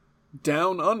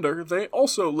Down Under, they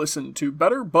also listen to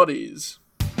Better Buddies.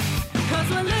 'Cause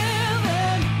we're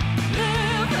living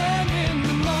in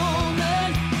the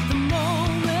moment.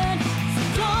 So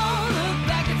don't look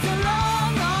back, it's a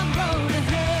long, long road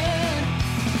ahead.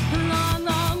 A long,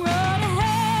 long road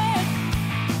ahead.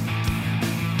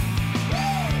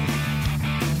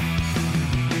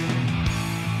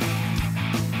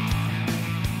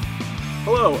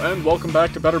 Hello, and welcome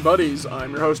back to Better Buddies.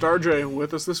 I'm your host, RJ.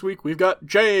 With us this week, we've got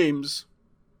James.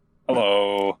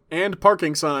 Hello. And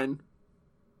Parking Sign.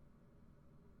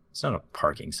 It's not a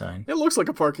parking sign. It looks like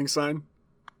a parking sign.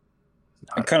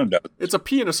 It kind of does. It's a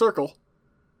P in a circle.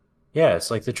 Yeah, it's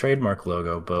like the trademark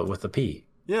logo, but with a P.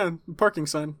 Yeah, parking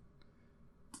sign.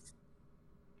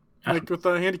 Like with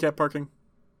handicap parking.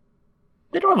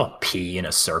 They don't have a P in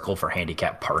a circle for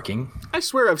handicap parking. I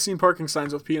swear I've seen parking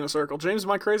signs with P in a circle. James,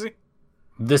 am I crazy?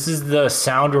 This is the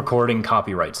sound recording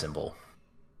copyright symbol.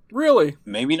 Really?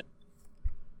 Maybe not.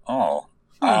 Oh.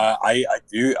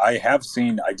 I have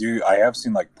seen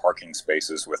like parking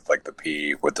spaces with like the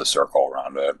P with the circle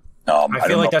around it. I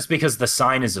feel like that's because the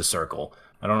sign is a circle.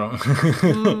 I don't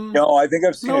know. No, I think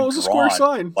I've seen No, it was a square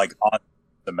sign. like on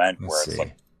cement where Let's it's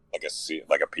see. like a C,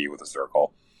 like a P with a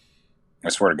circle. I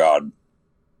swear to God.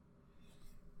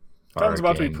 Sounds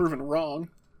about to be Parking proven wrong.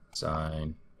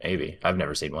 sign. Maybe. I've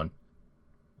never seen one.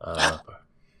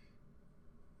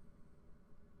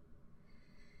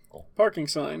 Parking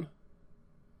sign.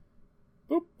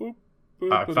 Boop, boop,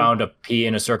 boop. I boop. found a P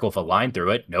in a circle with a line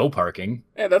through it. No parking.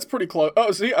 Yeah, that's pretty close.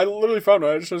 Oh, see, I literally found it.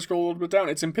 I just had to scroll a little bit down.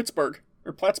 It's in Pittsburgh,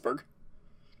 or Plattsburgh.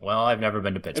 Well, I've never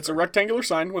been to Pittsburgh. It's a rectangular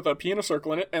sign with a P and a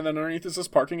circle in it, and then underneath it says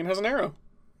parking and has an arrow.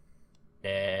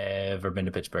 Never been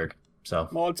to Pittsburgh. So,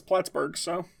 Well, it's Plattsburgh,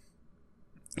 so.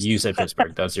 you said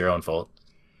Pittsburgh. That's your own fault.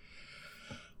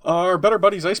 Our Better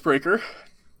Buddies Icebreaker.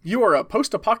 You are a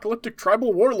post-apocalyptic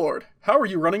tribal warlord. How are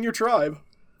you running your tribe?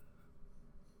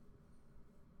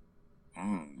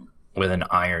 With an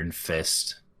iron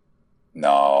fist.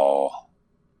 No.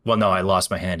 Well, no, I lost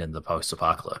my hand in the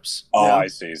post-apocalypse. Oh, Yeah. I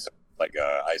see. So, like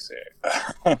I see.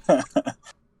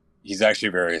 He's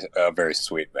actually a very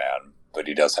sweet man, but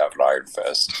he does have an iron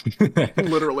fist.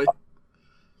 Literally.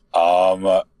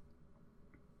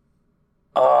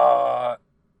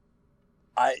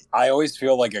 I always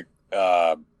feel like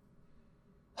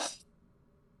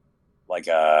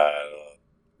a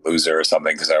loser or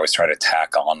something because I always try to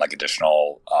tack on like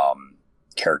additional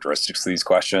characteristics to these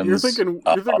questions. You're thinking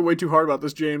way too hard about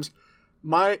this, James.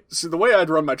 The way I'd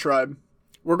run my tribe,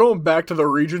 we're going back to the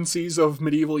regencies of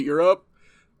medieval Europe,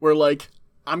 where like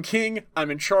I'm king, I'm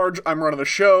in charge, I'm running the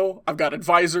show, I've got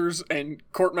advisors and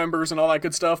court members and all that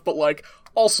good stuff, but like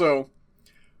also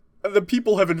the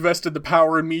people have invested the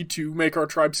power in me to make our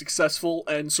tribe successful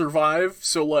and survive,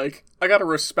 so like I gotta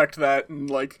respect that and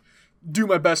like do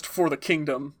my best for the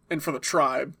kingdom and for the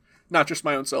tribe, not just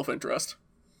my own self-interest.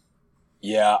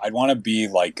 Yeah, I'd want to be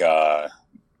like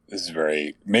this is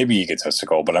very maybe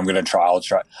egotistical, but I'll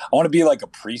try. I want to be like a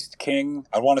priest king.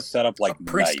 I want to set up like A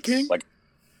priest knights. king? Like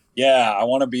yeah, I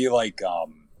want to be like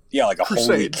like a holy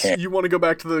Crusades. king. You want to go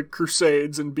back to the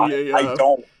Crusades and be I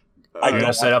don't You're gonna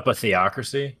want- set up a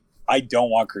theocracy? I don't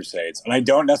want crusades, and I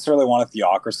don't necessarily want a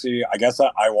theocracy. I guess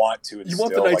I want to. You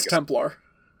want the Knights Templar.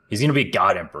 He's gonna be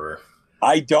God Emperor.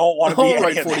 I don't want to be. All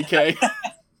right, any of that. 40K.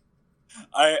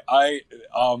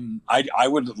 I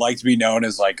would like to be known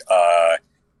as like a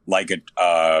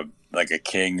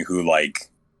king who like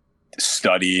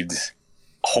studied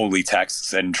holy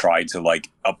texts and tried to like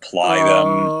apply them.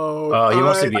 Oh, he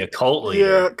wants to be a cult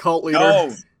leader. Yeah, cult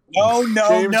leader. No,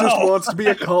 James just wants to be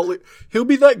a cult leader. He'll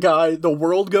be that guy, the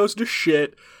world goes to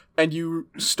shit, and you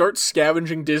start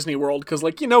scavenging Disney World, because,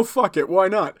 like, fuck it, why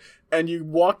not? And you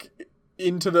walk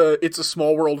into the It's a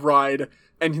Small World ride,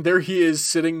 and there he is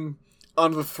sitting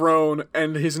on the throne,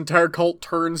 and his entire cult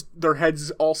turns their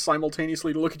heads all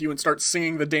simultaneously to look at you and start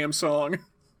singing the damn song.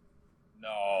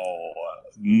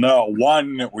 No.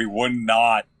 One, we would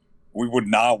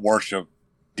not worship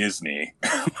Disney.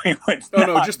 We would Oh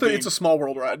no, not just be- It's a Small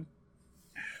World ride.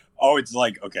 Oh, it's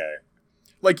like okay.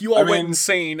 Like, you all I went mean-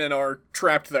 insane and are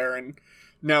trapped there, and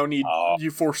now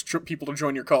you force people to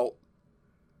join your cult.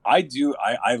 I do.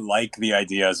 I like the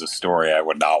idea as a story. I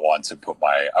would not want to put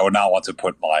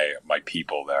my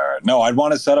people there. No, I'd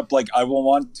want to set up I will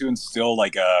want to instill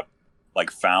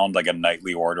found a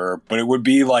knightly order, but it would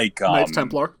be like Knights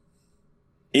Templar.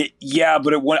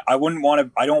 But I wouldn't want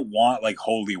to. I don't want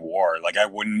holy war. I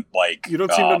wouldn't like. You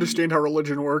don't seem to understand how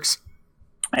religion works.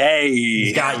 Hey,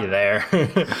 He's got you there.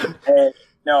 hey,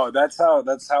 no, that's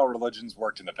how religions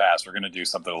worked in the past. We're gonna do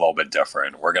something a little bit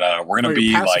different. We're gonna Oh, be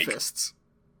you're pacifists.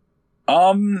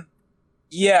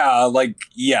 Yeah, like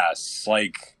yes,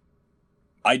 like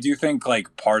I do think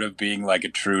like part of being like a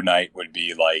true knight would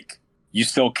be like you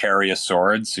still carry a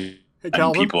sword, so, Hey, and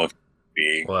Calvin, people have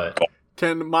be. What?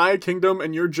 can my kingdom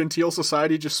and your genteel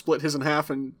society just split his in half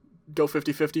and go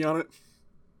 50-50 on it?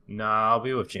 Nah, I'll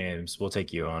be with James. We'll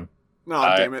take you on. No,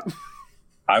 damn it.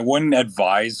 I wouldn't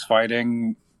advise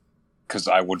fighting because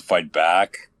I would fight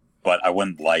back, but I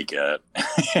wouldn't like it.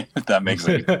 If that makes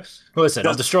sense. Listen,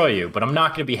 I'll destroy you, but I'm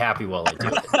not going to be happy while I do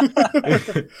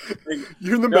it.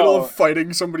 You're in the middle No. of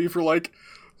fighting somebody for like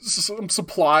some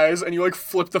supplies, and you like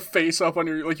flip the face up on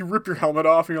your like you rip your helmet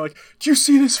off, and you're like, "Do you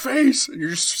see this face?" And you're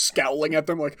just scowling at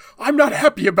them like, "I'm not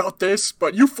happy about this,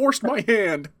 but you forced my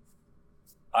hand."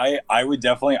 I would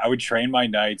definitely I would train my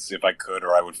knights if I could,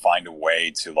 or I would find a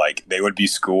way to like they would be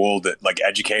schooled, like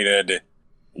educated.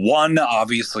 One,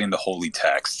 obviously in the holy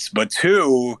texts, but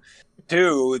two,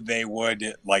 they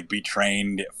would like be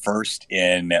trained first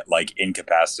in like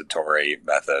incapacitatory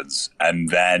methods, and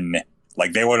then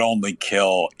like they would only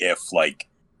kill if like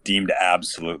deemed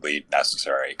absolutely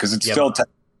necessary, because it's Yeah, still but-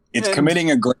 it's And- committing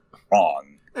a great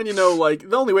wrong. And you know, like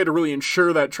the only way to really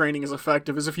ensure that training is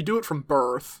effective is if you do it from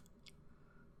birth.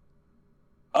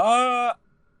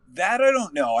 That I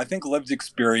don't know. I think lived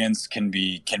experience can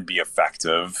be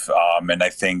effective, and I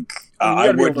think I mean, you I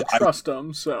gotta be would. able to trust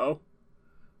them. So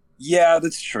Yeah,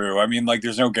 that's true. I mean, like,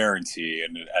 there's no guarantee,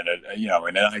 and you know,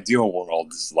 in an ideal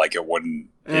world, like, it wouldn't.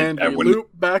 and I we wouldn't. loop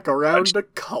back around to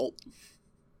cult.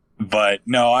 But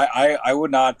no, I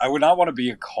would not. I would not want to be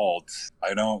a cult.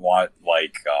 I don't want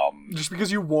like. Just because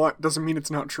you want doesn't mean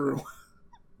it's not true.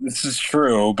 This is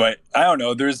true, but I don't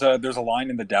know. There's a line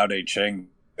in the Tao Te Ching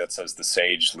that says the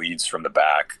sage leads from the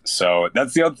back. So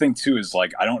that's the other thing too. Is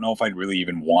like I don't know if I'd really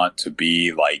even want to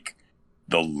be like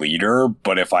the leader,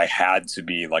 but if I had to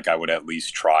be, like, I would at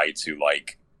least try to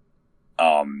like.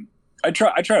 I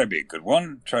try to be a good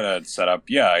one. Try to set up.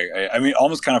 Yeah, I mean,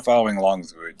 almost kind of following along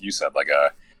with what you said, like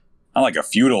not like a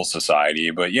feudal society,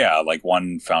 but yeah, like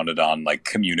one founded on like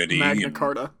community. Magna and-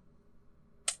 Carta.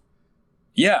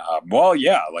 Yeah, well,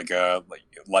 yeah, like a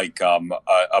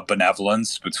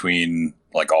benevolence between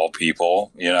like all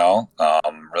people, you know.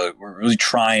 Really, we're really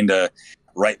trying to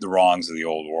right the wrongs of the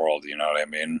old world. You know what I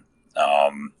mean?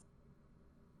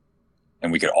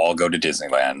 And we could all go to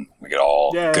Disneyland. We could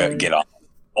all Yay. get on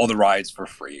all the rides for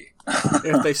free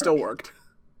If they still worked.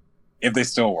 if they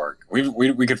still work.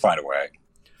 We could find a way.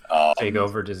 Take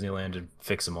over Disneyland and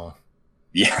fix them all.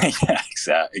 Yeah,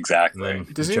 yeah, exactly. And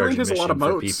then Disneyland charge has a lot of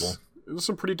admission for moats. people. There's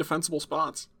some pretty defensible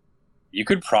spots. You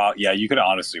could you could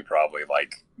honestly probably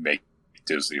like make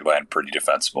Disneyland pretty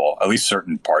defensible. At least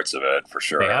certain parts of it, for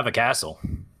sure. They have a castle.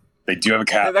 They do have a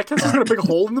Hey, cat. that castle's got a big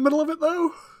hole in the middle of it,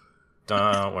 though.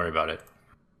 Don't worry about it.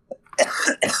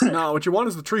 No, what you want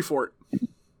is the tree fort.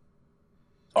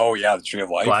 Oh yeah, the Tree of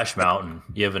Life. Flash Mountain.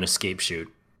 You have an escape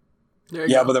chute. There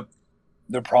you Yeah, go. but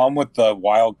the problem with the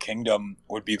Wild Kingdom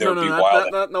would be there no, would no, be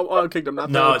not, wild. not Wild Kingdom, not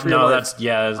No, the Tree of no, Life. that's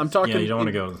yeah. I'm talking Yeah, you don't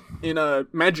want to in- go. In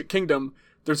Magic Kingdom,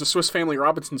 there's a Swiss Family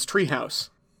Robinson's treehouse.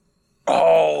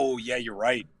 Oh yeah, you're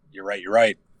right. You're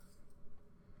right.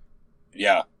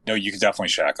 Yeah, no, you could definitely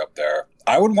shack up there.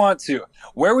 I would want to.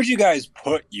 Where would you guys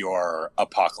put your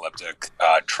apocalyptic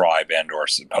tribe and or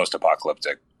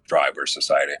post-apocalyptic tribe or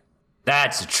society?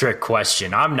 That's a trick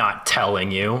question. I'm not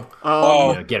telling you.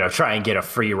 Oh. Try and get a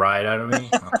free ride out of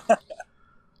me.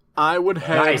 I would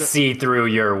head I see through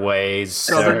your ways,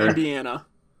 southern sir. Indiana.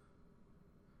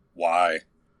 Why?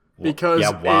 Because yeah,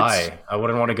 why? I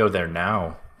wouldn't want to go there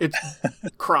now. It's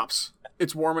crops.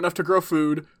 It's warm enough to grow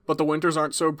food, but the winters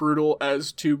aren't so brutal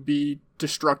as to be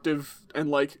destructive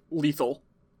and, like, lethal,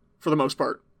 for the most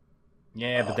part.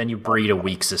 Yeah, but then you breed a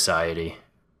weak society.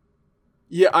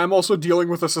 Yeah, I'm also dealing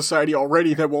with a society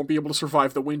already that won't be able to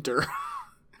survive the winter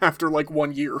after, like,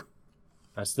 1 year.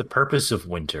 That's the purpose of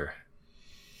winter.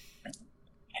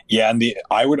 Yeah, and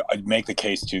I'd make the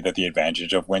case too that the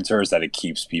advantage of winter is that it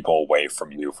keeps people away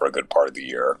from you for a good part of the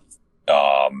year.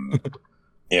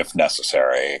 If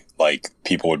necessary, like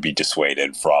people would be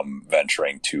dissuaded from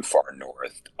venturing too far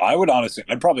north.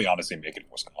 I'd probably honestly make it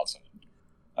Wisconsin.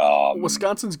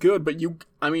 Wisconsin's good, but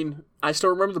I still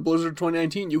remember the blizzard of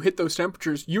 2019. You hit those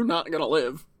temperatures, you're not gonna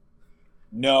live.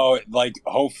 No, like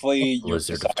hopefully you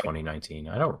Blizzard of 2019.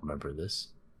 I don't remember this.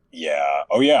 Yeah.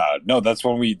 Oh yeah. No, that's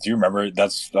when do you remember?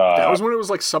 That's That was when it was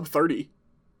like sub 30.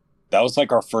 that was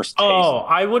like our first taste. Oh,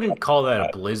 I wouldn't call that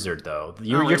a blizzard, though.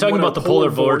 You're like talking when a about the polar polar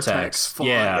vortex. vortex, fine.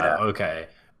 Yeah, okay.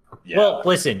 Yeah. Well,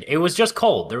 listen, it was just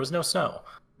cold. There was no snow.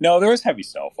 No, there was heavy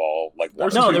snowfall. Like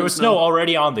There's No, some there was snow. snow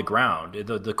already on the ground.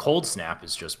 The cold snap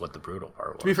is just what the brutal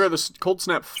part was. To be fair, the cold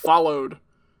snap followed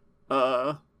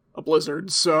a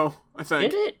blizzard, so I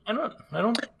think. Did it?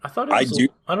 I thought it I was. do-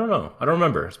 I don't know. I don't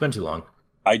remember. It's been too long.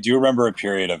 I do remember a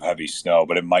period of heavy snow,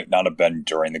 but it might not have been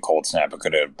during the cold snap. It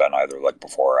could have been either like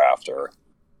before or after.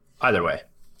 Either way.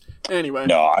 Anyway.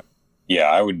 No,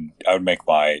 I would make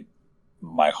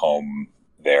my home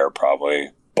there probably.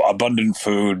 Abundant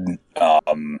food,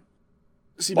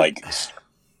 See, like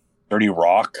sturdy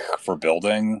rock for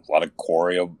building, a lot of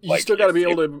quarry. you Like, still got to be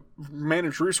able to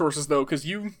manage resources, though, because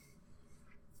you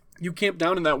camp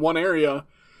down in that one area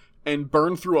and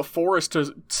burn through a forest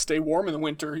to stay warm in the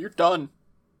winter. You're done.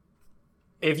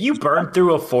 If you burn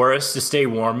through a forest to stay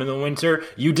warm in the winter,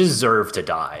 you deserve to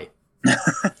die. Depends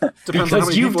on how Because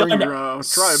many you've people are in done your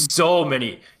tribe. so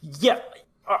many. Yeah,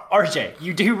 RJ,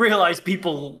 you do realize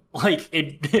people like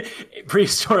in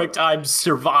prehistoric times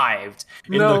survived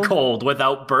in No. the cold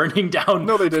without burning down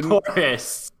No, they didn't.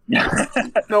 forests.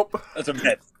 Nope. That's a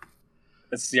myth.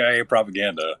 That's CIA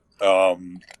propaganda. No,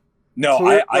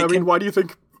 So, I mean, why do you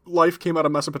think life came out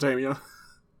of Mesopotamia?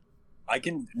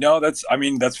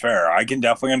 that's fair. I can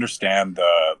definitely understand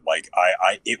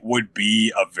it would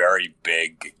be a very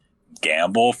big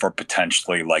gamble for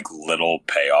potentially like little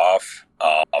payoff.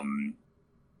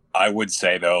 I would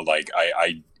say though, like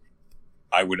I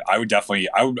would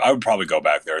probably go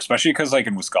back there, especially because like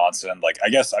in Wisconsin, like I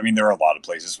guess, I mean, there are a lot of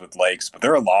places with lakes, but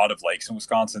there are a lot of lakes in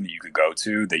Wisconsin that you could go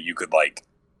to that you could like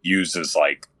use as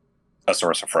like a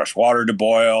source of fresh water to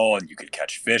boil, and you could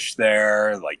catch fish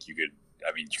there. Like you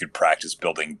could practice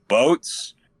building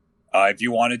boats. If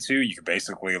you wanted to, you could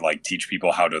basically like teach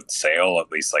people how to sail,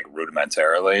 at least like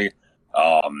rudimentarily.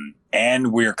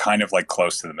 And we're kind of like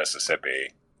close to the Mississippi.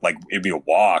 Like it'd be a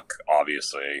walk,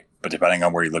 obviously, but depending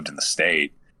on where you lived in the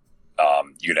state,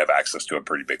 you could have access to a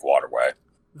pretty big waterway.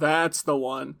 That's the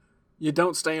one. You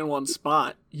don't stay in one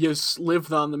spot. You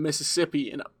live on the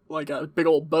Mississippi in like a big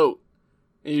old boat.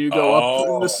 And you go up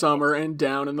in the summer and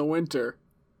down in the winter.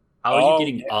 How are Oh, you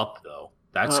getting up though?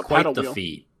 That's paddle quite the wheel.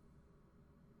 feat.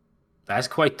 That's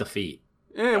quite the feat.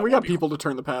 And we got people to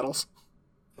turn the paddles.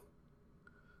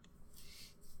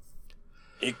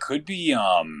 It could be,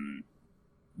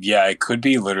 it could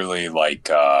be literally like,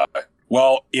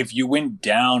 well, if you went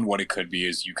down, what it could be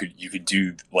is you could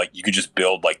do like, you could just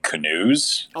build like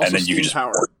canoes, Also and then you could steam just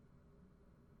power.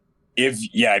 if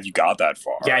you got that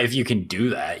far. Yeah, if you can do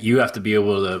that, you have to be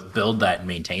able to build that and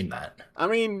maintain that. I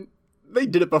mean, they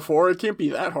did it before. It can't be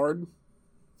that hard.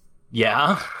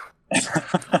 Yeah.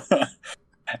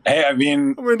 Hey, I mean,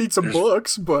 I'm gonna need some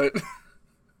books, but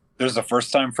there's a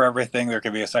first time for everything. There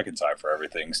could be a second time for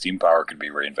everything. Steam power could be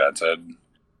reinvented.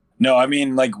 No, I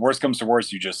mean, like, worst comes to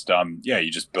worst, you just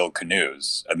you just build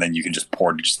canoes, and then you can just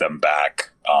portage them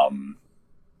back.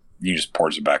 You just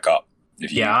portage it back up.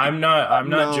 I'm not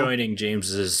No. joining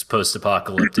James's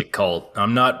post-apocalyptic cult.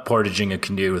 I'm not portaging a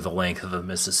canoe the length of the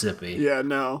Mississippi. yeah,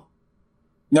 no.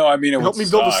 No, I mean, Help me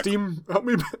build a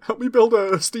Help me build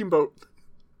a steamboat.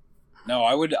 No,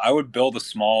 I would build a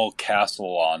small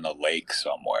castle on a lake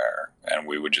somewhere, and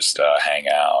we would just hang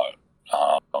out.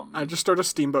 I just start a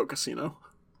steamboat casino.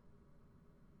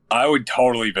 I would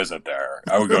totally visit there.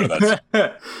 I would go to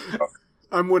that.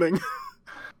 I'm winning.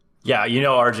 Yeah, you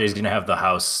know RJ's going to have the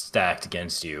house stacked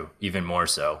against you, even more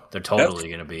so. They're totally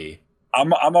going to be...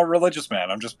 I'm a religious man.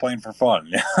 I'm just playing for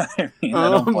fun. I mean, I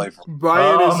don't play for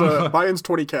Brian's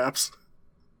 20 caps.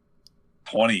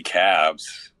 20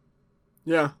 cabs.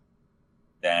 Yeah.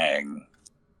 Dang,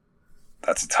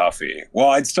 that's a toughie. Well,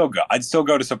 I'd still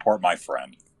go to support my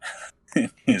friend.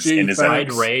 in his Thanks.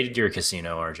 I'd raid your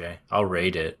casino, RJ. I'll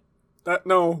raid it.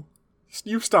 No.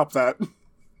 You stop that.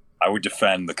 I would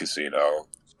defend the casino,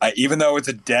 even though it's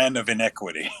a den of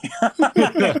iniquity.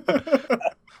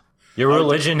 Your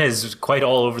religion is quite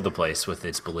all over the place with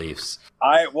its beliefs.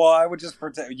 I would just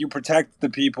protect the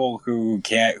people who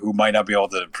might not be able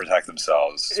to protect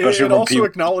themselves. Especially It when also people.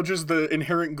 acknowledges the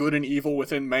inherent good and evil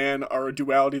within man are a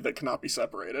duality that cannot be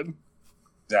separated.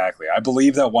 Exactly. I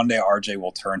believe that one day RJ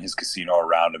will turn his casino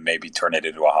around and maybe turn it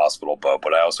into a hospital boat,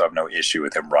 but I also have no issue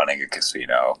with him running a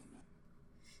casino.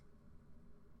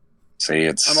 See,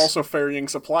 I'm also ferrying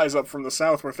supplies up from the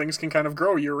south where things can kind of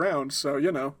grow year round, so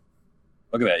you know.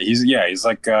 Look at that. He's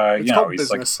like It's called he's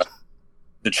business. like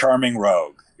the charming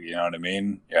rogue. You know what I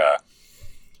mean? Yeah.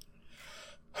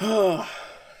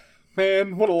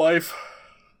 Man, what a life.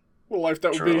 What a life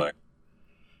that would be.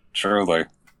 Truly.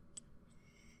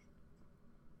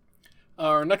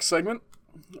 Our next segment,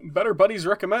 Better Buddies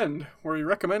Recommend, where we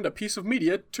recommend a piece of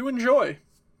media to enjoy.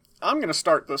 I'm going to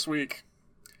start this week.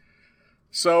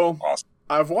 So, Awesome.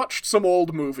 I've watched some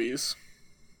old movies.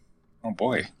 Oh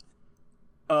boy.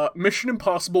 Mission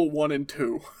Impossible 1 and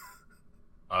 2.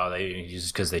 They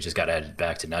just because they just got added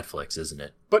back to Netflix, isn't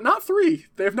it? But not 3.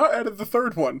 They have not added the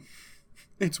third one.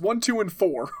 It's 1, 2, and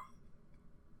 4.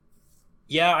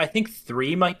 Yeah, I think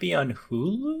 3 might be on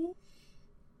Hulu.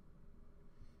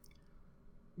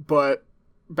 But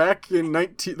back in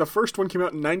the first one came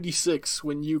out in 96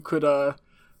 when you could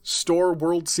store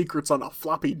world secrets on a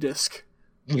floppy disk.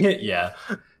 Yeah.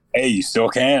 Hey, you still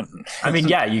can. I mean,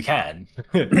 yeah, you can.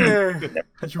 You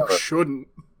shouldn't.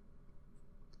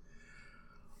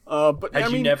 But Had I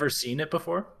you mean, never seen it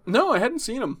before? no, I hadn't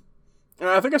seen them. And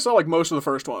I think I saw like most of the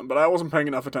first one, but I wasn't paying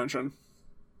enough attention.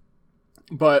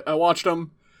 But I watched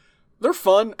them. They're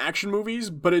fun action movies,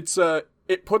 but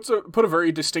it put a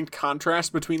very distinct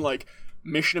contrast between like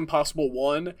Mission Impossible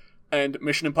 1 and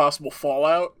Mission Impossible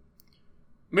Fallout.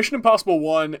 Mission Impossible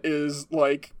 1 is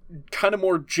like kind of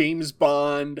more James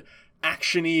Bond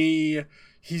action-y.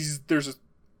 There's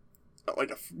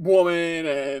like a woman,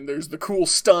 and there's the cool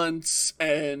stunts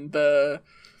and the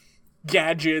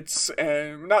gadgets,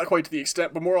 and not quite to the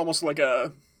extent, but more almost like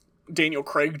a Daniel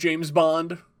Craig James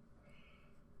Bond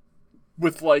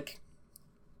with like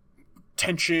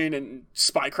tension and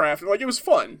spycraft. Like, it was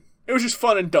fun. It was just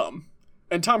fun and dumb.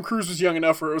 And Tom Cruise was young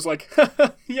enough where it was like,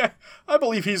 yeah, I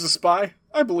believe he's a spy.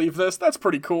 I believe this. That's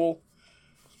pretty cool.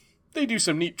 They do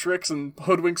some neat tricks and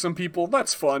hoodwink some people.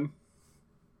 That's fun.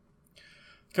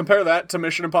 Compare that to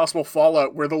Mission Impossible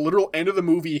Fallout, where the literal end of the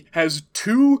movie has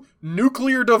 2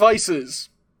 nuclear devices.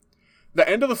 The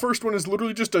end of the first one is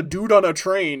literally just a dude on a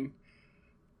train.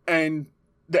 And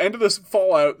the end of this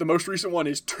Fallout, the most recent one,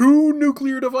 is 2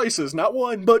 nuclear devices. Not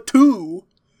 1, but 2.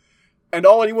 And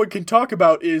all anyone can talk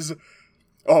about is,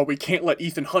 oh, we can't let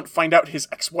Ethan Hunt find out his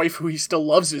ex-wife who he still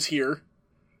loves is here.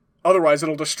 Otherwise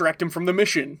it'll distract him from the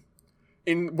mission.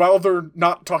 While they're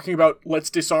not talking about, let's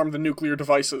disarm the nuclear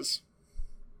devices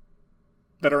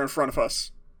that are in front of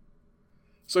us.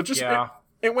 So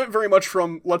it went very much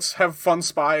from let's have fun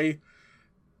spy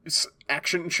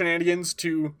action shenanigans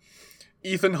to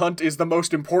Ethan Hunt is the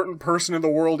most important person in the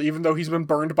world, even though he's been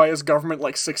burned by his government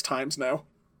like 6 times now.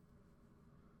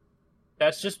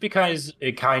 That's just because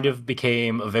it kind of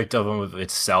became a victim of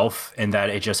itself, in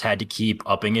that it just had to keep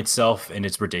upping itself in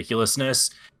its ridiculousness.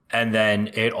 And then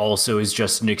it also is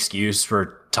just an excuse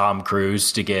for Tom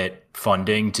Cruise to get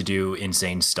funding to do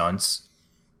insane stunts.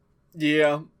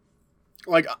 Yeah.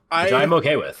 Like, Which I'm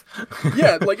okay with.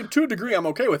 Yeah, like, to a degree, I'm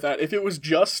okay with that. If it was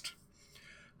just...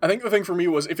 I think the thing for me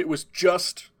was, if it was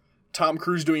just Tom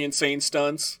Cruise doing insane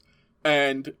stunts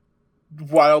and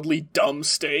wildly dumb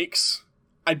stakes,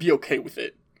 I'd be okay with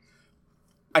it.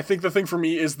 I think the thing for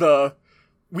me is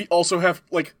we also have,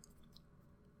 like,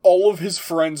 all of his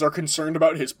friends are concerned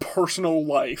about his personal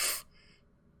life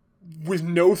with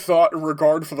no thought or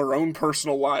regard for their own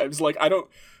personal lives. Like,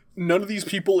 none of these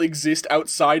people exist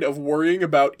outside of worrying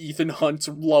about Ethan Hunt's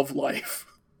love life.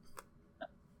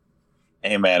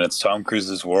 Hey man, it's Tom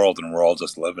Cruise's world, and we're all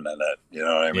just living in it. You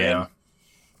know what I mean? Yeah.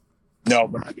 No,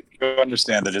 but you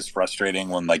understand that it's frustrating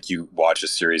when like you watch a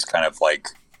series kind of like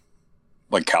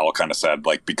Cal kind of said,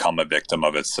 like become a victim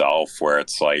of itself, where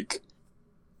it's like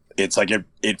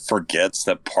it forgets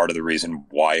that part of the reason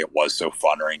why it was so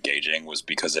fun or engaging was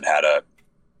because it had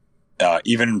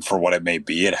even for what it may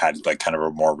be, it had like kind of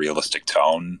a more realistic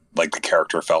tone. Like the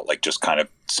character felt like just kind of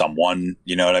someone,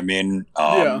 you know what I mean?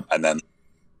 Yeah. And then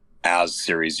as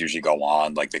series usually go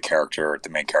on, like the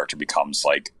main character becomes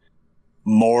like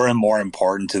more and more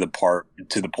important to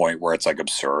the point where it's like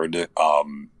absurd.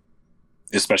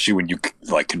 Especially when you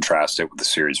like contrast it with the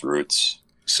series roots.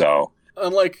 So,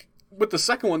 unlike with the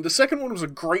second one was a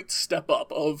great step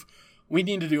up of, we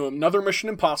need to do another Mission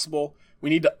Impossible,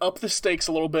 we need to up the stakes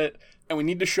a little bit, and we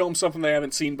need to show them something they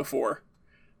haven't seen before.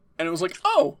 And it was like,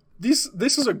 oh, this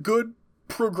is a good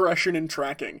progression in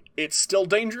tracking. It's still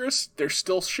dangerous, there's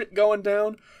still shit going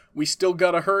down, we still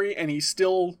gotta hurry, and he's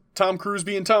still Tom Cruise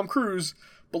being Tom Cruise,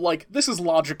 but like, this is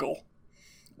logical.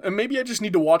 And maybe I just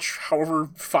need to watch however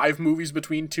 5 movies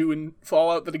between 2 and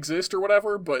Fallout that exist or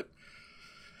whatever, but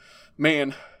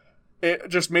man, it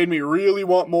just made me really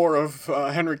want more of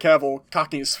Henry Cavill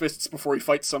cocking his fists before he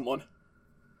fights someone.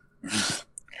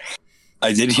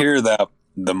 I did hear that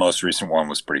the most recent one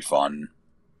was pretty fun.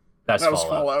 That was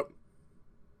Fallout.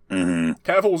 Mm-hmm.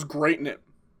 Cavill was great in it.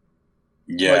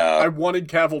 Yeah. Like, I wanted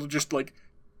Cavill to just, like,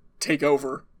 take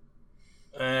over.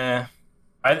 I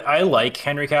like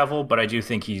Henry Cavill, but I do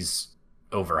think he's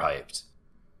overhyped.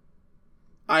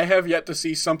 I have yet to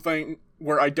see something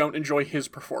where I don't enjoy his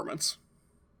performance.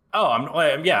 Oh,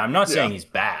 I'm not saying he's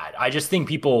bad. I just think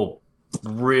people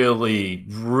really,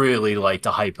 really like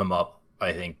to hype him up,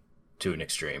 I think, to an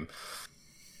extreme.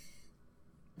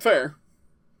 Fair.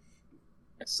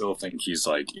 I still think he's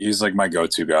like my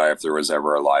go-to guy if there was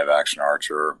ever a live action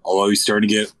Archer. Although he's starting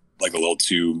to get like a little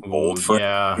too old for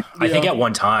Yeah, I think at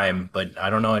one time, but I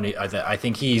don't know any. I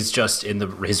think he's just in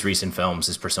his recent films.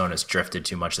 His persona's drifted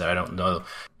too much that I don't know.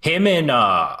 Him and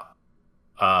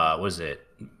was it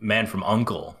Man from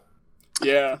Uncle?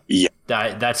 Yeah.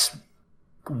 That's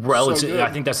relative. So good.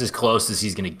 I think that's as close as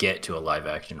he's gonna get to a live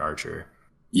action Archer.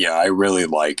 Yeah, I really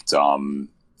liked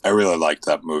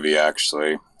that movie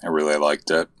actually. I really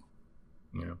liked it.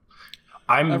 Yeah.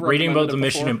 I'm I've reading about the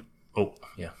recommended it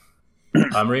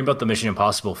I'm reading about the Mission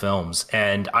Impossible films,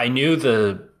 and I knew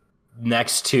the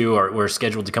next two were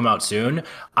scheduled to come out soon.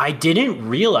 I didn't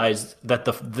realize that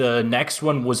the next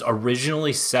one was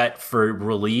originally set for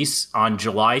release on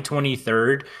July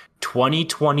 23rd,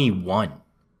 2021.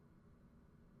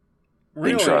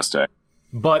 Really? Interesting.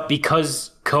 But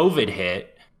because COVID hit,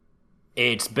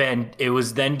 it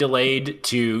was then delayed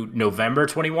to November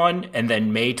 21 and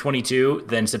then May 22,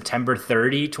 then September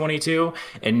 30, 22,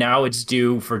 and now it's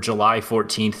due for July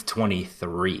 14th,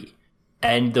 23.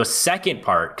 And the second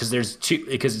part, because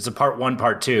it's a part 1,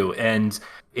 part 2, and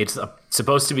it's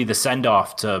supposed to be the send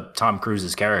off to Tom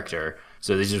Cruise's character.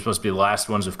 So these are supposed to be the last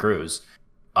ones of Cruise.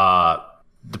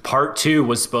 The part 2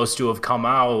 was supposed to have come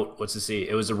out.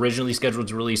 It was originally scheduled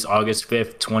to release August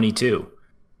 5th, 22.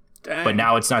 Dang. But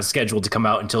now it's not scheduled to come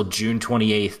out until June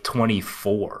 28th,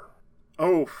 24.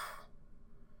 Oh.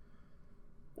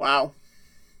 Wow.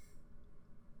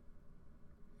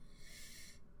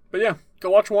 But yeah,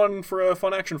 go watch one for a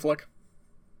fun action flick.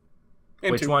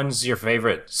 And Which 2. one's your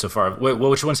favorite so far?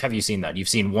 Which ones have you seen that? You've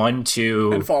seen 1,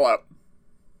 2, And Fallout.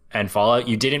 and Fallout?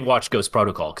 You didn't watch Ghost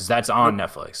Protocol because that's on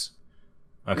Netflix.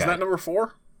 Okay. Is that number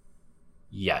 4?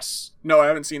 Yes. No, I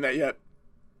haven't seen that yet.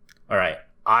 All right.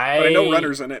 But I know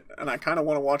Renner's in it, and I kind of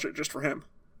want to watch it just for him.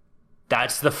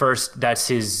 That's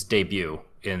his debut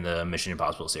in the Mission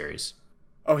Impossible series.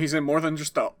 Oh, he's in more than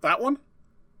just that one?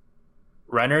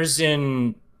 Renner's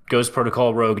in Ghost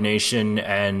Protocol, Rogue Nation,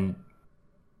 and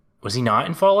was he not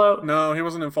in Fallout? No, he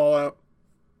wasn't in Fallout.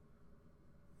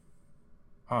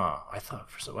 Huh. I thought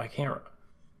so. I can't.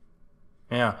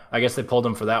 Yeah, I guess they pulled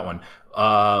him for that one.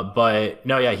 But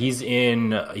no, yeah, he's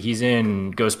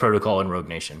in Ghost Protocol and Rogue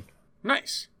Nation,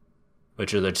 Nice.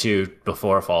 which are the two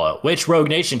before Fallout. Which Rogue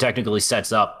Nation technically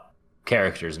sets up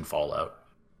characters in Fallout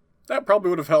That probably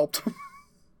would have helped.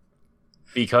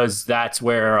 because that's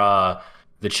where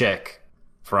the chick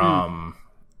from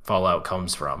Fallout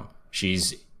comes from.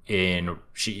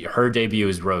 Her debut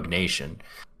is Rogue Nation,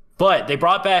 but they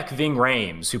brought back Ving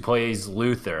Rhames, who plays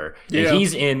Luther, Yeah. and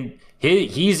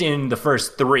he's in the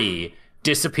first 3.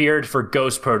 Disappeared for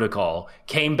Ghost Protocol,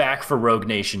 came back for Rogue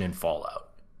Nation and Fallout.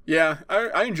 Yeah,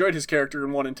 I enjoyed his character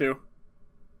in 1 and 2.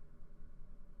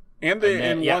 And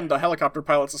in 1, the helicopter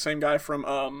pilot's the same guy from,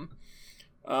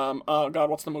 oh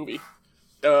god, what's the movie?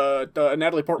 The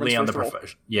Natalie Portman's Leon the first role.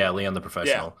 Professional. Yeah, Leon the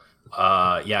Professional.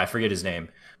 Yeah, I forget his name.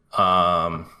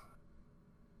 Yeah,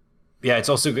 it's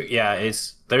also good. Yeah,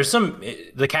 there's some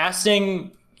the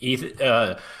casting.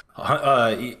 Ethan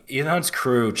Hunt's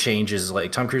crew changes,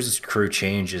 like Tom Cruise's crew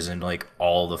changes in like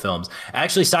all the films.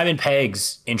 Actually, Simon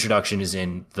Pegg's introduction is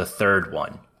in the 3rd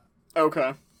one.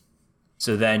 Okay.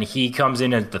 So then he comes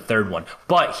in at the 3rd one,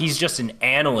 but he's just an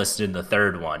analyst in the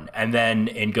 3rd one, and then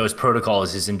in Ghost Protocol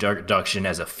is his introduction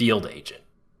as a field agent.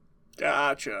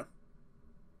 Gotcha.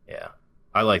 Yeah,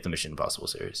 I like the Mission Impossible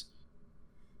series.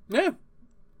 Yeah.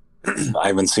 I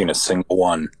haven't seen a single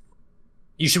one.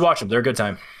 You should watch them; they're a good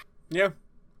time. Yeah.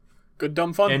 Good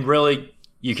dumb fun. And really,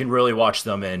 you can really watch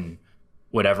them in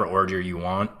whatever order you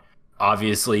want.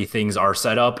 Obviously, things are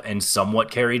set up and somewhat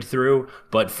carried through,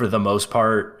 but for the most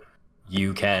part,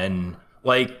 you can,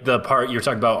 like the part you're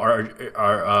talking about,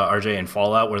 RJ and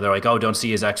Fallout, where they're like, "Oh, don't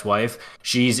see his ex-wife."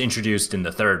 She's introduced in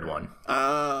the 3rd one,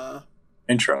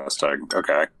 Interesting.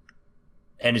 Okay.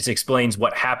 and it explains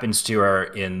what happens to her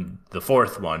in the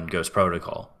 4th one, Ghost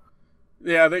Protocol.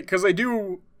 Yeah, because they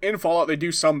do, in Fallout, they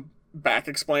do some back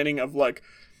explaining of, like,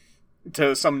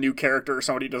 to some new character or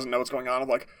somebody who doesn't know what's going on, of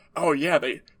like, oh yeah,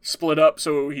 they split up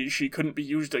so she couldn't be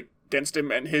used against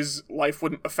him and his life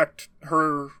wouldn't affect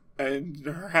her and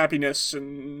her happiness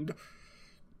and...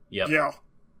 Yep. Yeah.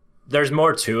 There's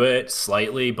more to it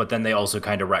slightly, but then they also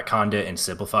kind of retconned it and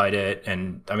simplified it,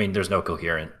 and I mean, there's no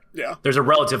coherent. Yeah. There's a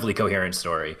relatively coherent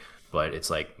story, but it's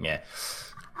like, yeah.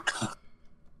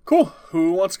 Cool.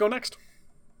 Who wants to go next?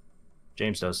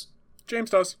 James does. James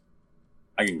does.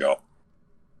 I can go.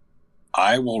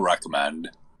 I will recommend.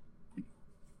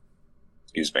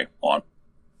 Excuse me. Hold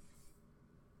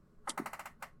on.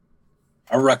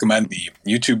 I recommend the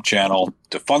YouTube channel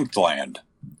Defunct Land.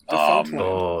 Defunct Land.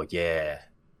 Oh yeah.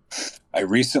 I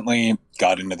recently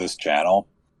got into this channel,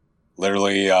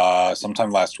 literally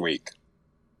sometime last week,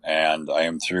 and I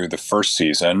am through the first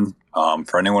season.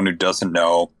 For anyone who doesn't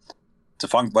know,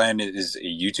 Defunct Land is a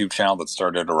YouTube channel that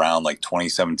started around like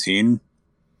 2017. And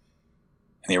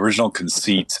the original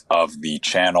conceit of the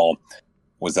channel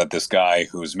was that this guy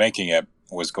who was making it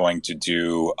was going to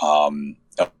do a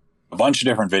bunch of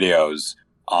different videos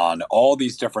on all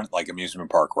these different like amusement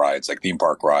park rides, like theme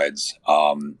park rides,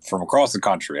 from across the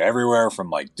country, everywhere from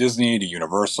like Disney to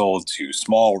Universal to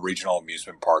small regional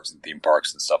amusement parks and theme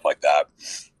parks and stuff like that.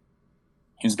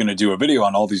 He was going to do a video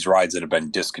on all these rides that have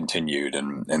been discontinued.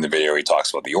 And in the video, he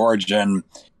talks about the origin,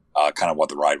 kind of what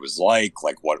the ride was like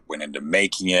what went into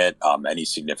making it, any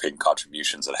significant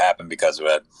contributions that happened because of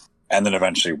it, and then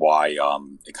eventually why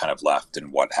it kind of left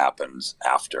and what happened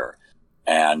after.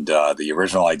 And the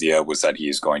original idea was that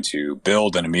he's going to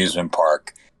build an amusement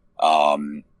park out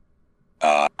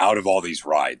of all these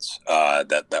rides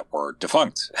that were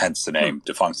defunct, hence the name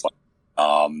Defunct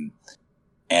Land.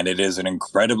 And it is an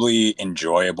incredibly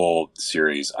enjoyable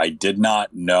series. I did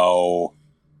not think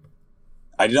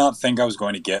I was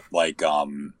going to get like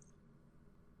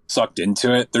sucked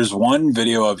into it. There's one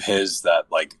video of his that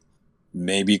like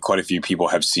maybe quite a few people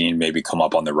have seen, maybe come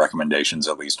up on the recommendations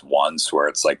at least once, where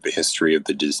it's like the history of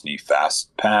the Disney Fast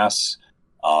Pass.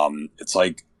 It's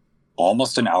like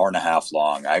almost an hour and a half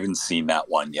long. I haven't seen that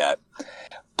one yet,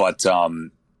 but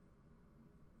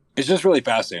it's just really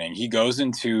fascinating. He goes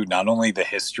into not only the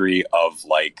history of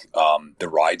like the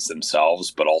rides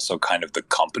themselves, but also kind of the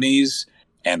companies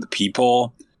and the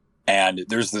people. And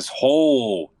there's this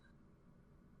whole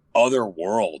other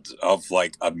world of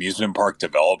like amusement park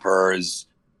developers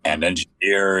and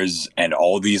engineers and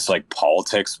all these like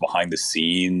politics behind the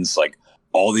scenes, like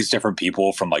all these different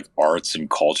people from like arts and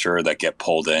culture that get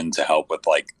pulled in to help with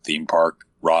like theme park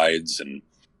rides and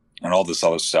all this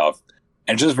other stuff.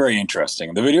 And just very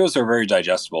interesting. The videos are very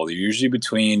digestible. They're usually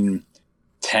between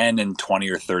 10 and 20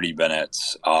 or 30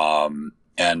 minutes.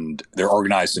 And they're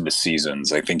organized into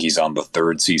seasons. I think he's on the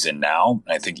third season now.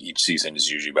 I think each season is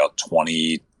usually about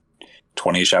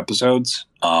 20-ish episodes.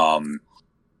 I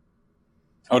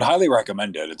would highly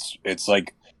recommend it. It's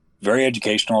like very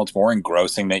educational. It's more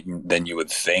engrossing than you would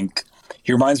think.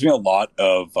 He reminds me a lot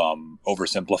of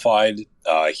Oversimplified.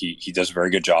 He does a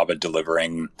very good job at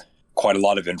delivering quite a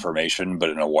lot of information, but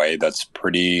in a way that's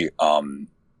pretty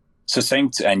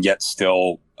succinct and yet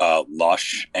still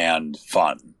lush and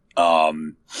fun.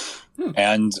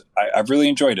 And I've really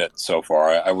enjoyed it so far.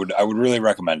 I would really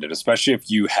recommend it, especially if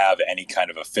you have any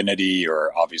kind of affinity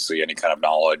or obviously any kind of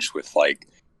knowledge with like,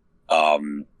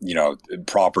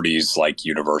 properties like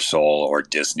Universal or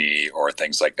Disney or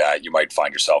things like that. You might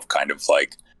find yourself kind of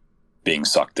like being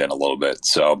sucked in a little bit.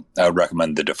 So I would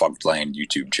recommend the Defunct Land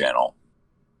YouTube channel.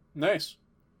 Nice.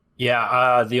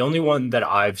 Yeah, the only one that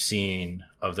I've seen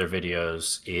of their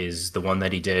videos is the one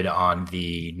that he did on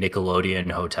the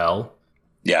Nickelodeon Hotel.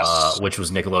 Yes. Which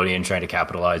was Nickelodeon trying to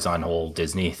capitalize on whole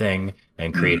Disney thing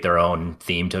and create their own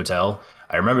themed hotel.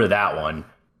 I remember that one.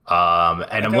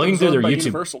 And I'm looking through their YouTube.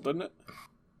 Universal, didn't it?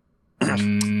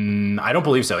 I don't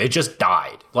believe so. It just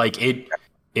died. Like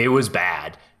it was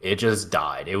bad. It just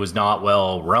died. It was not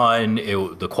well run.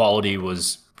 The quality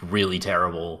was really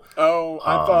terrible. Oh,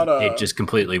 I thought it just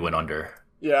completely went under.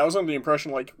 Yeah, I was under the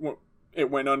impression like it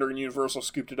went under and Universal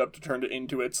scooped it up to turn it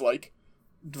into its like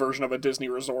version of a Disney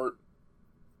resort.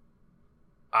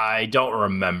 I don't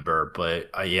remember, but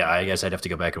yeah, I guess I'd have to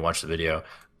go back and watch the video.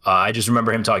 I just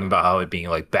remember him talking about how it being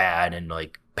like bad and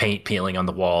like paint peeling on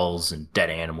the walls and dead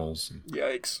animals.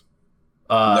 Yikes.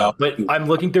 No. But I'm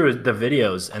looking through the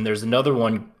videos, and there's another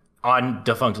one on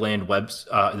Defunct Land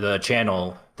the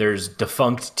channel. There's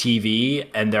Defunct TV,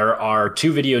 and there are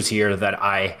two videos here that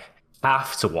I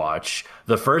have to watch.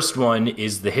 The first one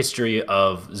is the history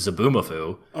of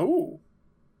Zaboomafoo. Oh.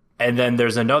 And then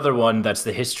there's another one that's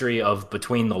the history of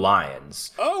Between the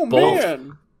Lions. Oh,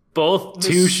 man. Both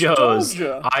two shows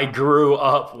Nostalgia. I grew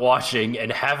up watching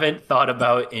and haven't thought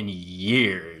about in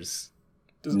years.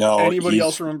 Does No, anybody he's-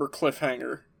 else remember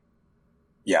Cliffhanger?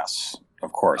 Yes,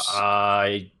 of course.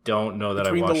 I don't know that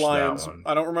Between I the watched Lions. that one.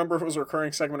 I don't remember if it was a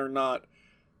recurring segment or not.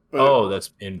 But Oh,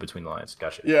 that's in Between the Lions.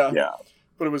 Gotcha. yeah. yeah.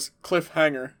 But it was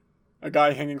Cliffhanger. A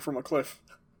guy hanging from a cliff.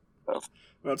 Oh.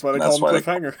 That's why they That's call him why they-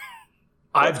 Cliffhanger.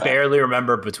 I barely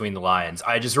remember Between the Lions.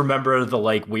 I just remember the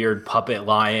like weird puppet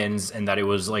lions and that it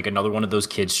was like another one of those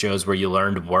kids shows where you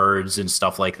learned words and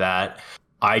stuff like that.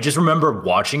 I just remember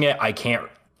watching it. I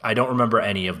don't remember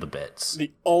any of the bits.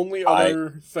 The only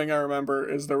other thing I remember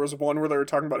is there was one where they were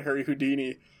talking about Harry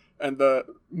Houdini and the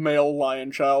male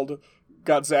lion child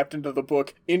got zapped into the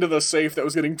book, into the safe that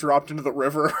was getting dropped into the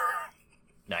river.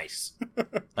 Nice.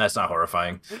 That's not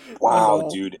horrifying. Wow, Oh.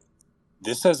 dude.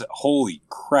 This has holy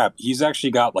crap. He's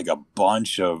actually got like a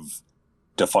bunch of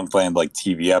Defunct Land like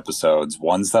TV episodes.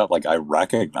 Ones that like I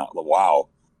recognize. Wow.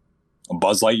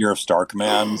 Buzz Lightyear of Star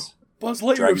Command. Buzz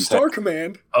Lightyear Dragon of Star Tech.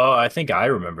 Command. Oh, I think I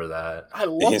remember that. I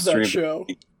love history that of the- show.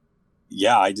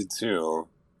 Yeah, I did too.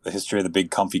 The History of the Big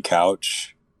Comfy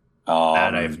Couch.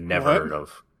 That I've never what? heard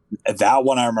of. That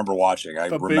one I remember watching. I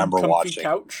The remember big comfy watching.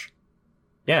 couch.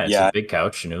 Yeah, it's Yeah. a big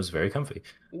couch and it was very comfy.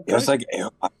 It was like I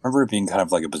remember it being kind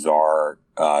of like a bizarre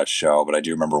show, but I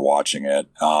do remember watching it.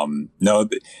 No,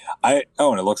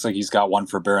 and it looks like he's got one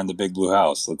for Bear in the Big Blue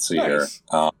House. Let's see Nice.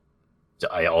 here.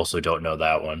 I also don't know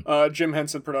that one. Jim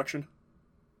Henson production.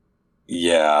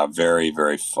 Yeah, very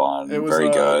very fun, It was very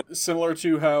good. similar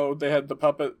to how they had the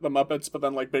Muppets, but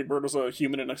then like Big Bird was a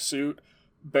human in a suit.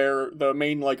 Bear, the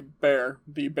main the bear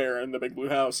in the Big Blue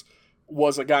House,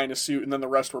 was a guy in a suit, and then the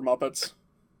rest were Muppets.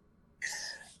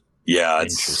 Yeah,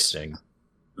 it's Interesting.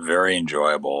 very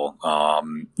enjoyable.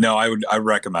 No, I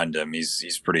recommend him.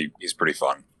 He's pretty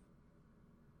fun.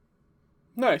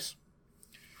 Nice.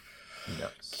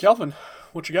 Nice. Kelvin,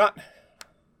 what you got?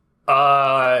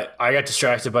 I got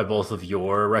distracted by both of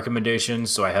your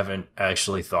recommendations, so I haven't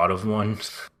actually thought of one.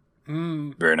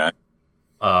 Very nice.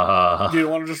 Do you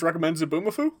want to just recommend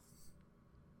Zaboomafoo?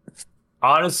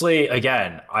 Honestly,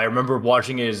 again, I remember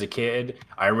watching it as a kid.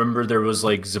 I remember there was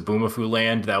like Zaboomafoo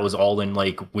Land that was all in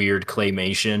like weird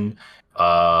claymation,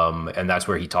 and that's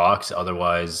where he talked.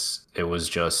 Otherwise, it was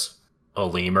just a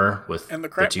lemur with And the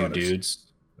the Crap two Brothers. dudes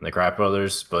and the Crap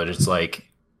Brothers. But it's like,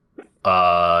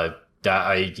 I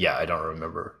don't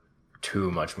remember too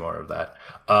much more of that.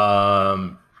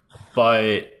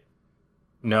 But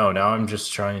no, now I'm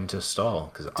just trying to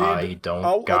stall because I don't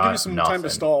I'll got give you some nothing. time to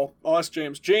stall. I'll ask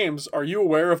James. James, are you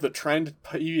aware of the trend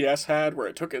PBS had where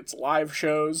it took its live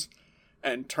shows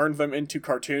and turned them into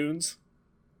cartoons?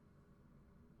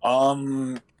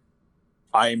 I'm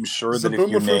sure that if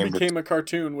you Zaboomafoo named became a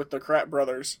cartoon with the Crap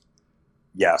Brothers.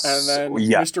 yes, And then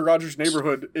yeah, Mr. Rogers'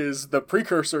 Neighborhood is the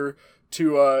precursor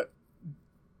to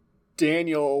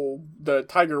Daniel, the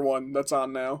tiger one that's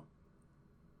on now.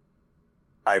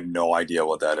 I have no idea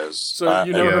what that is. So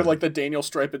you never yeah. heard like the Daniel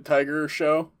Striped Tiger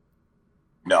show?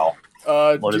 No.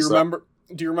 Do What you is that? remember?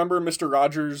 Do you remember Mr.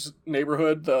 Rogers'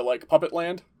 Neighborhood, the like Puppet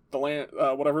Land, the land,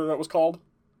 whatever that was called?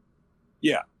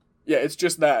 Yeah. Yeah, it's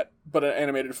just that, but an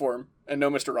animated form, and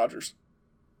no Mr. Rogers.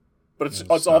 But it's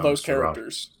That all those sounds rough.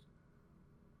 characters.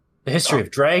 The history of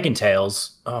Dragon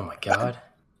Tales. Oh my god.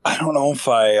 I don't know if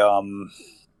I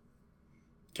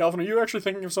Calvin, are you actually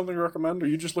thinking of something to recommend, or are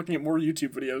you just looking at more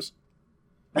YouTube videos?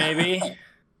 Maybe.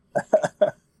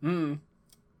 I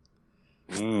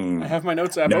Mm. have my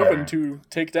notes app No. open to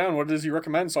take down what it is you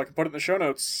recommend, so I can put it in the show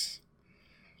notes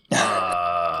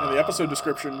and the episode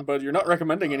description. But you're not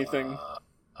recommending anything.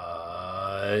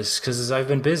 It's because I've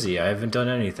been busy. I haven't done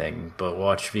anything but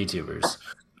watch VTubers.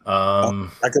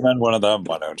 recommend one of them.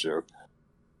 Why don't you?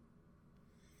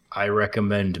 I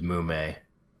recommend Mume,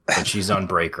 but she's on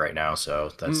break right now,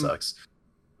 so that sucks.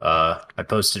 I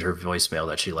posted her voicemail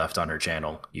that she left on her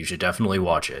channel. You should definitely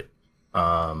watch it.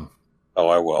 Oh,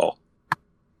 I will.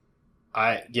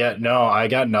 I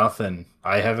got nothing.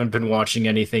 I haven't been watching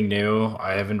anything new.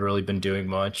 I haven't really been doing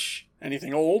much.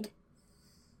 Anything old?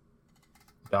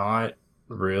 Not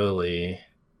really.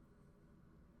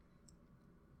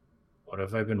 What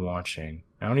have I been watching?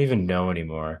 I don't even know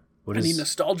anymore. Any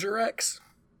Nostalgia Rex?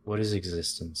 What is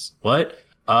existence? What?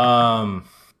 Any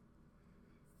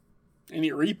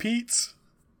repeats?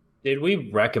 Did we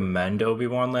recommend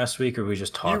Obi-Wan last week, or we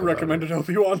just talk You about recommended it?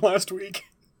 Obi-Wan last week.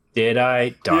 Did I?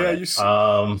 Darn Yeah, it. you s-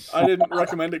 I I didn't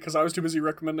recommend it because I was too busy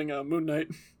recommending Moon Knight.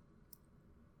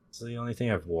 So the only thing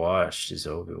I've watched is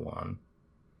Obi-Wan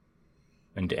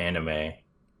and anime.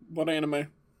 What anime?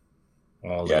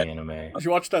 All Yeah. the anime. Did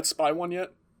you watch that Spy one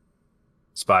yet?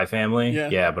 Spy Family?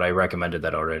 Yeah. But I recommended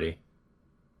that already.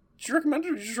 Did you recommend it,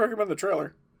 or did you just recommend the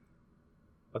trailer?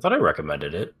 I thought I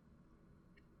recommended it.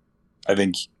 I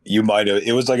think you might have.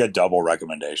 It was like a double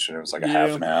recommendation. It was like a half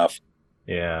Yeah. and half.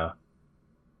 Yeah.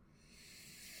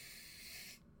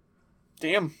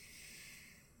 Damn.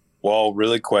 Well,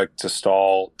 really quick to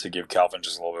stall to give Calvin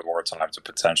just a little bit more time to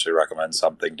potentially recommend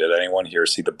something. Did anyone here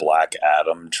see the Black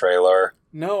Adam trailer?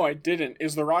 No, I didn't.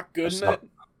 Is The Rock good in saw- it?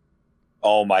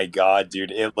 Oh my god,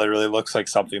 dude! It literally looks like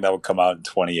something that would come out in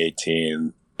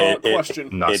 2018. Question.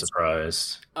 Not It's-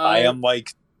 surprised. I am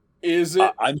like, Is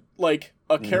it I'm. like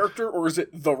a character, or is it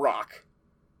The Rock?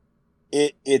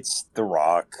 It's The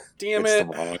Rock. Damn It's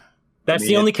it. The Rock. That's I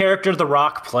the mean, only character The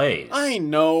Rock plays. I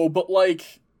know, but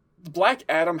like Black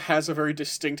Adam has a very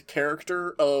distinct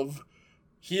character of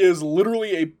he is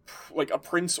literally a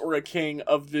prince or a king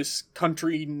of this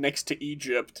country next to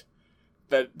Egypt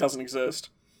that doesn't exist.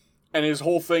 And his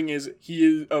whole thing is he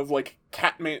is of like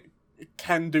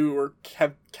Kathmandu or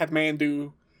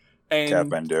Kathmandu, and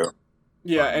Kathmandu.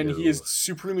 yeah, and he is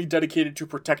supremely dedicated to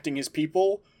protecting his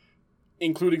people,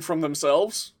 including from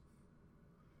themselves.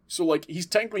 So like he's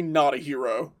technically not a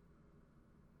hero.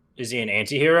 Is he an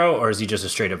anti-hero or is he just a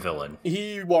straight up villain?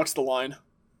 He walks the line.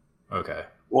 Okay.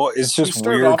 Well, it's He just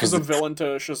started weird off as because a villain to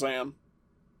Shazam.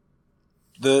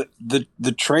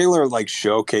 the trailer like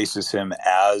showcases him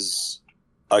as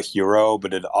a hero,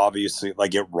 but it obviously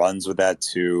like it runs with that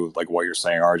too, like what you're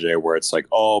saying, RJ, where it's like,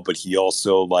 oh, but he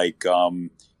also like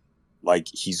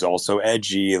he's also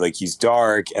edgy, like he's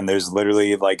dark, and there's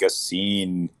literally like a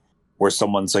scene where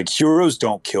someone's like, heroes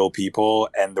don't kill people,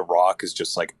 and The Rock is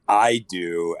just like, I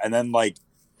do, and then like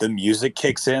the music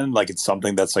kicks in, like it's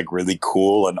something that's like really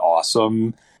cool and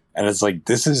awesome, and it's like,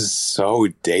 this is so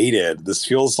dated. This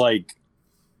feels like,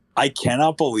 I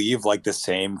cannot believe like the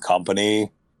same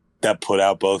company that put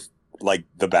out both like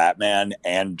the Batman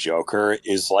and Joker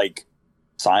is like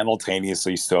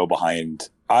simultaneously so behind.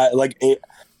 I like it.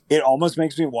 It almost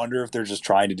makes me wonder if they're just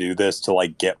trying to do this to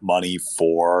like get money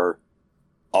for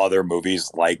other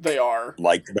movies like They are.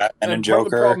 like Batman and part of the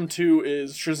Joker. problem too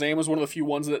is Shazam was one of the few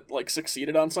ones that like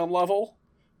succeeded on some level.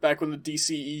 Back when the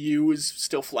DCEU was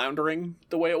still floundering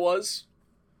the way it was.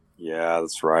 Yeah,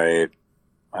 that's right.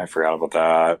 I forgot about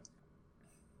that.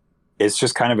 It's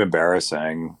just kind of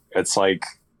embarrassing. It's like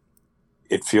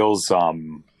it feels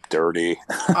dirty.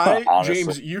 honestly.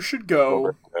 James, you should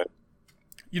go.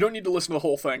 You don't need to listen to the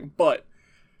whole thing, but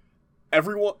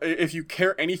everyone, if you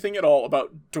care anything at all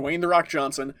about Dwayne The Rock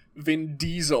Johnson, Vin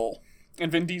Diesel,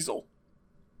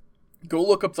 go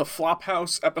look up the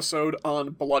Flophouse episode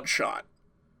on Bloodshot.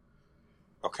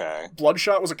 Okay.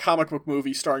 Bloodshot was a comic book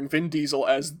movie starring Vin Diesel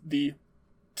as the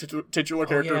titular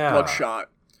character yeah. of Bloodshot.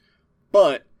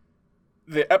 But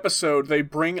the episode, they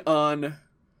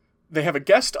have a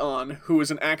guest on who is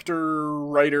an actor,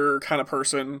 writer kind of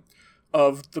person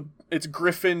it's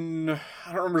Griffin,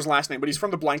 I don't remember his last name, but he's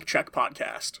from the Blank Check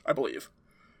podcast, I believe.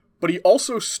 But he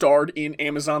also starred in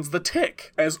Amazon's The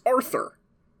Tick as Arthur.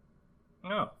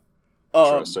 No.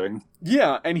 Interesting.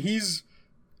 Yeah, and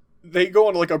they go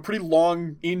on like a pretty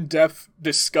long, in-depth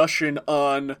discussion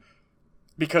on,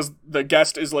 because the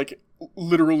guest is like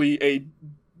literally a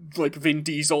like Vin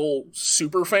Diesel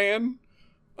super fan.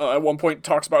 At one point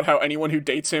talks about how anyone who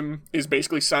dates him is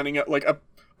basically signing up, like a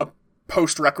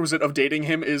post-requisite of dating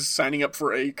him is signing up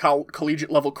for a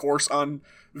collegiate level course on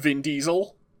Vin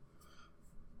Diesel.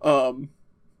 And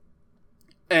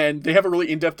they have a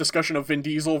really in-depth discussion of Vin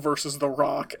Diesel versus The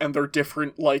Rock and their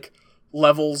different like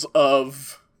levels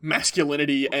of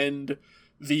masculinity and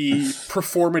the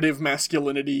performative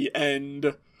masculinity,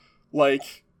 and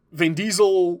like Vin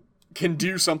Diesel can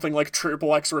do something like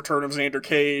Triple X Return of Xander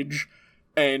Cage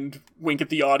and wink at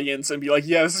the audience and be like,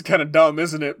 yeah, this is kind of dumb,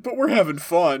 isn't it? But we're having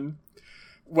fun.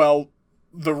 Well,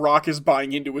 The Rock is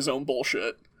buying into his own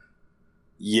bullshit.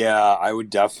 Yeah, I would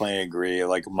definitely agree.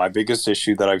 Like my biggest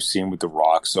issue that I've seen with The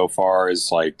Rock so far is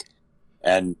like,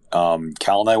 and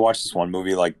Cal and I watched this one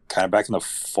movie like kind of back in the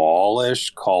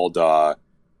fall-ish called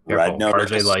Red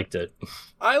Notice. RJ liked it.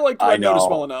 I liked I Red Notice know.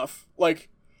 well enough. Like,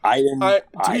 I didn't.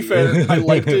 to be fair, I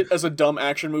liked it as a dumb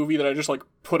action movie that I just like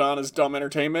put on as dumb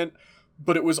entertainment.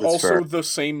 But it was That's also fair. the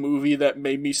same movie that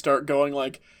made me start going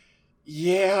like,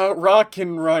 yeah, Rock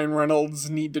and Ryan Reynolds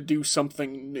need to do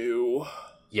something new.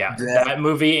 Yeah, that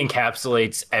movie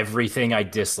encapsulates everything I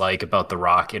dislike about The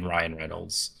Rock and Ryan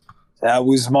Reynolds. That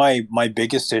was my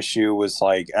biggest issue was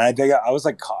like, and I think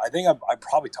I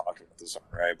probably talked about this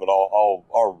already, but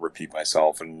I'll repeat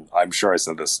myself, and I'm sure I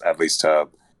said this at least to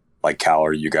like Cal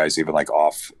or you guys even like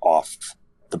off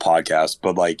the podcast,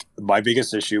 but like my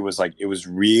biggest issue was like it was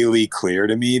really clear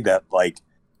to me that like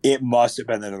it must have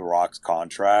been in The Rock's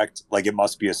contract, like it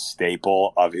must be a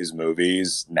staple of his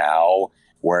movies now,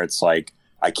 where it's like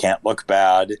I can't look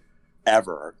bad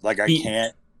ever, like I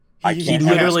can't. He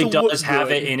literally has to look does have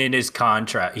good. it in his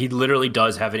contract. He literally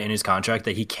does have it in his contract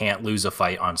that he can't lose a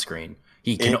fight on screen.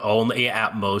 He can only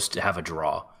at most have a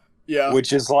draw. Yeah,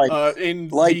 Which is like in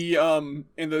like-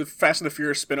 the Fast and the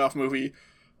Furious spin-off movie,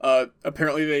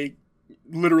 apparently they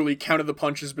literally counted the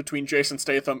punches between Jason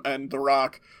Statham and The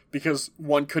Rock because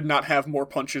one could not have more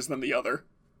punches than the other.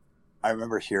 I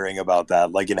remember hearing about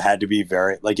that. Like it had to be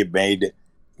very like it made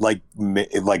like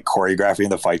choreographing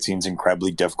the fight scenes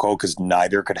incredibly difficult because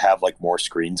neither could have like more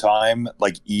screen time.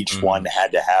 Like each one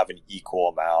had to have an equal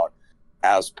amount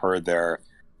as per their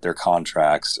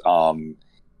contracts.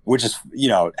 which is,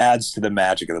 adds to the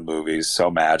magic of the movie. So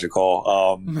magical.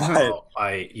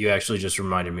 But You actually just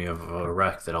reminded me of a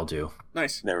rec that I'll do.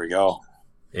 Nice. there we go.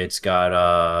 It's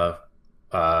got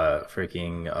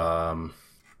freaking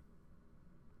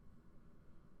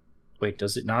wait,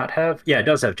 does it not have? Yeah, it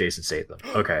does have Jason Statham.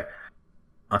 Okay.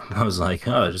 I was like,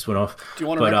 oh, it just went off. Do you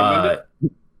want to recommend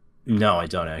it? No, I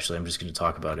don't actually. I'm just going to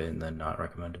talk about it and then not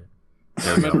recommend it. There we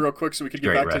Recommend it go. real quick so we could get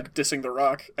Great back rec. to dissing The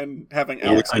Rock and having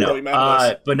Alex I know. really mad at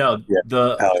us. But no,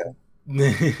 Yeah. Hell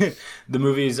the the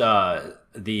movie's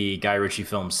the Guy Ritchie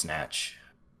film Snatch.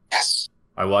 yes.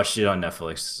 I watched it on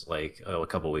Netflix like a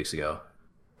couple weeks ago.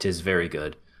 Tis very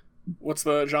good. What's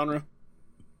the genre?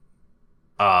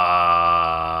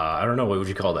 I don't know. What would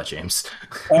you call that, James?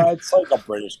 It's like a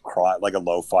British crime, like a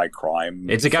lo-fi crime.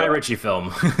 It's a Guy film. Ritchie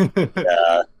film.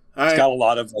 Yeah. All It's right. got a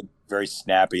lot of like very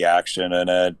snappy action in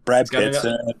it. Brad got Pitt's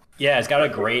in it. Yeah, it's got a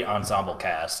great ensemble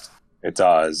cast. It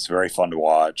does. Very fun to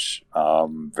watch.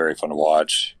 Very fun to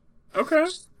watch. Okay.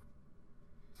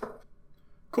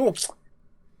 Cool.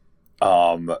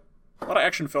 Um, A lot of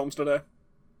action films today.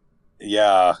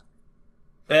 yeah.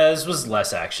 Yeah, this was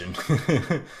less action.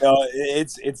 No,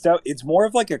 it's more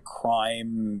of like a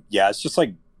crime. Yeah, it's just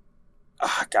like,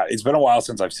 God, it's been a while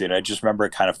since I've seen it. I just remember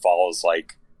it kind of follows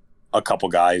like a couple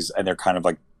guys, and they're kind of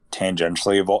like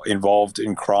tangentially involved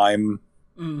in crime,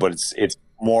 Mm. but it's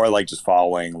more like just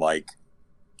following like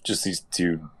just these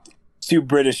two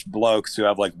British blokes who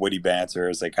have like witty banter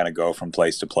as they kind of go from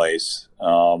place to place.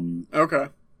 Okay.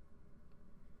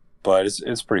 But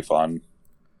it's pretty fun.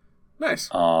 Nice.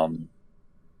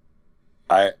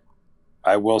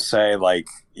 I will say, like,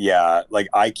 yeah, like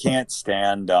I can't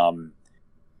stand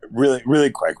really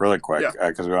quick Yeah.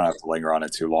 because we don't have to linger on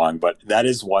it too long, but that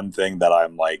is one thing that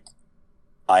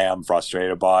I am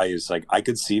frustrated by is like I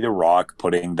could see The Rock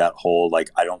putting that whole like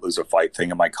I don't lose a fight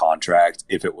thing in my contract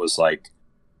if it was like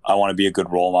I want to be a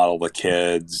good role model to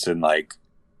kids and like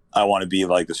I want to be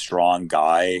like the strong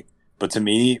guy. But to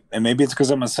me, and maybe it's because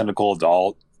I'm a cynical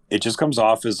adult, it just comes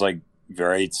off as like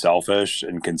very selfish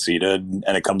and conceited,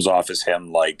 and it comes off as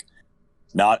him like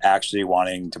not actually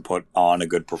wanting to put on a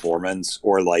good performance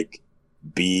or like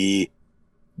be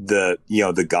the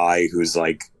the guy who's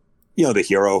like the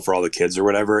hero for all the kids or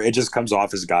whatever. It just comes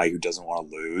off as a guy who doesn't want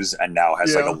to lose and now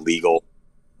has Yeah.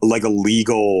 like a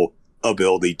legal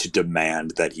ability to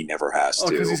demand that he never has to.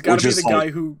 Because he's got to which be is the guy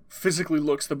who physically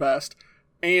looks the best,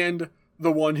 and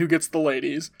the one who gets the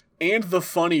ladies, and the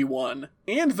funny one,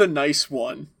 and the nice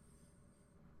one.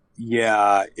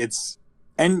 Yeah,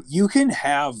 and you can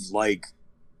have like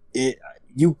it.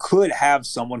 You could have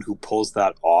someone who pulls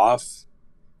that off,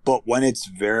 but when it's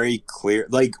very clear,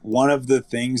 like one of the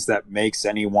things that makes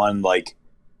anyone like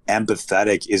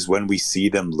empathetic is when we see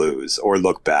them lose or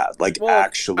look bad. Like Well,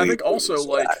 actually, I think also lose.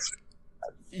 like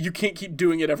you can't keep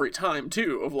doing it every time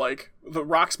too. Of like The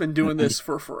Rock's been doing this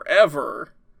for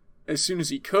forever, as soon as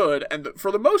he could, and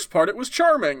for the most part it was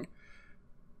charming,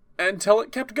 until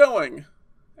it kept going,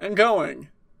 and going,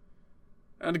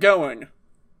 and going,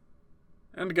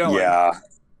 and going. Yeah.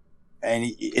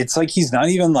 And it's like he's not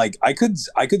even like I could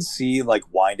see like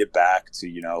wind it back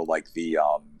to like the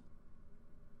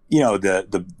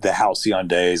the halcyon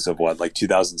days of what like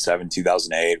 2007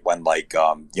 2008 when like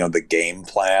the Game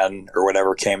Plan or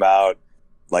whatever came out,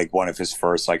 like one of his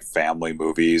first like family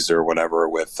movies or whatever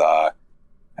with I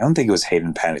don't think it was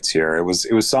Hayden Panettiere.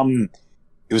 It was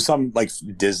some like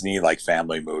Disney like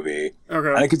family movie. And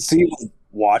I Okay. could see like,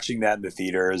 watching that in the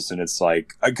theaters, and it's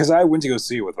like because I went to go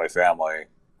see it with my family.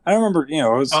 I remember, it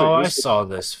was. Oh, it I was saw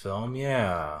this film.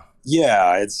 Yeah.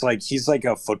 yeah, it's like he's like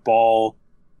a football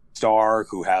star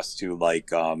who has to like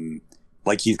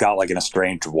he's got like an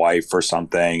estranged wife or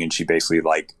something, and she basically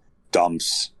like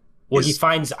dumps. Well, he his-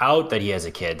 finds out that he has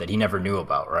a kid that he never knew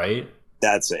about, right?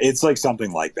 That's it. It's like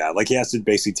something like that. Like he has to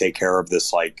basically take care of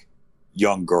this like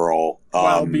young girl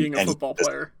While being a and football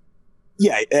player.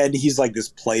 Yeah, and he's like this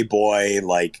playboy,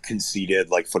 like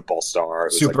conceited, like football star.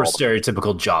 who's, Super like, all the-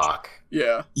 stereotypical jock.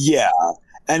 Yeah. Yeah,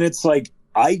 and it's like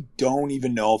I don't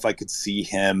even know if I could see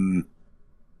him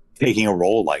taking a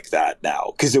role like that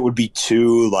now because it would be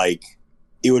too like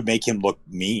it would make him look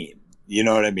mean. You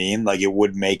know what I mean? Like it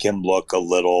would make him look a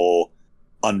little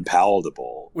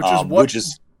unpalatable, Which is what which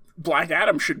is Black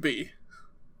Adam should be.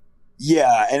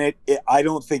 yeah, and it I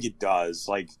don't think it does.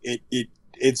 Like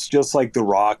it's just like The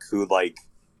Rock who like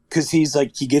because he's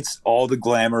like he gets all the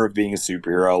glamour of being a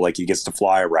superhero, like he gets to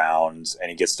fly around and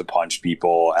he gets to punch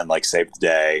people and like save the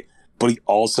day, but he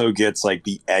also gets like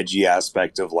the edgy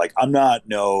aspect of like I'm not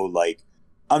no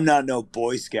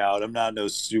Boy Scout, I'm not no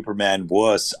Superman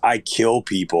wuss, I kill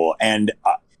people and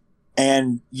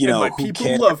And my who people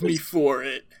cares? love me for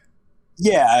it.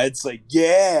 Yeah, it's like,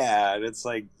 yeah, and it's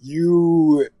like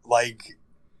you like.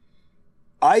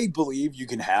 I believe you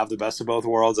can have the best of both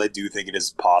worlds. I do think it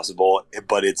is possible,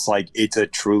 but it's like it's a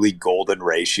truly golden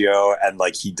ratio, and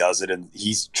like he does it, and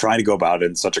he's trying to go about it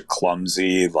in such a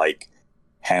clumsy, like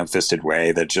ham-fisted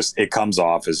way that just it comes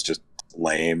off as just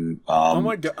lame. Oh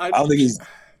my god! I don't think he's.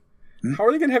 How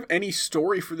are they gonna have any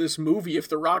story for this movie if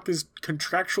The Rock is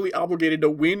contractually obligated to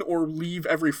win or leave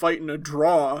every fight in a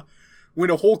draw? When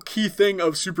a whole key thing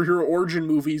of superhero origin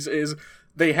movies is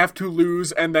they have to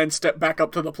lose and then step back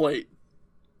up to the plate.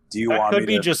 Do you That want could me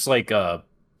be to? just like a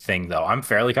thing, though. I'm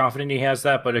fairly confident he has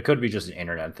that, but it could be just an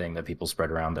internet thing that people spread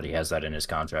around that he has that in his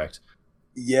contract.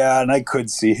 Yeah, and I could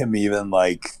see him even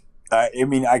like. I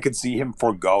mean, I could see him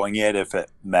foregoing it if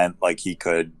it meant like he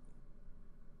could.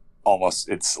 Almost,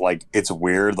 it's like it's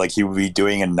weird. Like he would be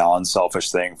doing a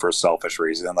non-selfish thing for a selfish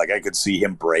reason. Like I could see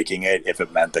him breaking it if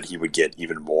it meant that he would get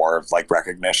even more like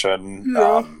recognition.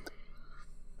 Yeah.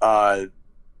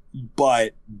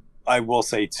 But I will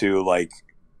say too, like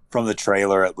from the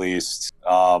trailer at least,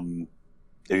 if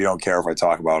you don't care if I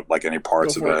talk about like any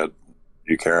parts of Go for it,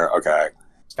 you care. Okay,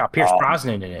 It's got Pierce Um,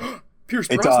 Brosnan in it. Pierce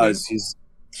it Brosnan. does.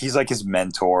 He's like his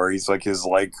mentor. He's like his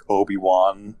like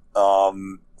Obi-Wan.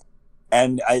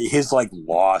 And his like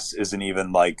loss isn't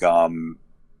even like I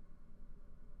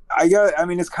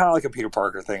mean it's kind of like a Peter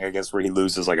Parker thing, I guess, where he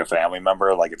loses like a family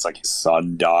member, like it's like his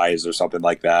son dies or something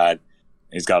like that.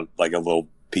 He's got like a little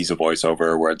piece of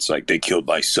voiceover where it's like they killed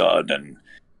my son and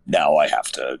now I have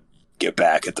to get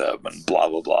back at them and blah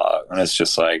blah blah. And it's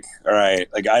just like, all right,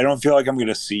 like I don't feel like I'm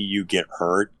gonna see you get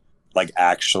hurt, like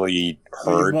actually He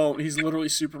hurt. won't. He's literally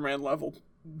Superman level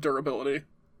durability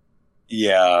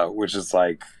Yeah, which is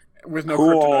like with no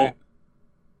cool. kryptonite.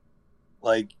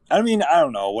 Like, I mean, I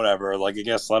don't know, whatever. Like, I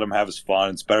guess let him have his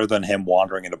fun. It's better than him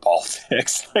wandering into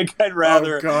politics. Like, I'd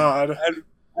rather, Oh god.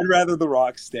 I'd rather The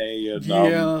Rock stay in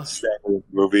Yeah. stay with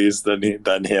movies than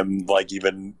him like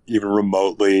even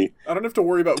remotely. I don't have to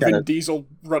worry about Kinda- Vin Diesel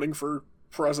running for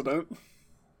president.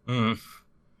 Mm.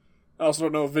 I also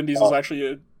don't know if Vin Diesel's actually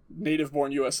a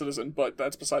native-born U.S. citizen, but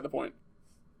that's beside the point.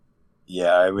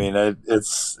 Yeah, I mean, it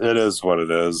is what it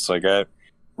is. Like, I'd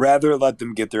rather let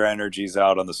them get their energies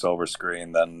out on the silver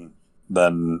screen than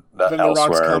Then The Rock's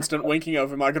elsewhere. constant winking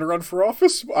of, am I going to run for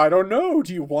office? I don't know.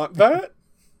 Do you want that?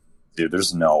 Dude,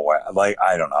 there's no way. Like,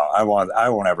 I don't know. I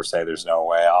won't ever say there's no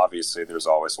way. Obviously, there's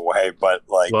always a way. But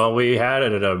like, Well, we had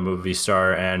it at a movie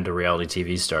star and a reality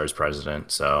TV star as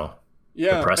president, so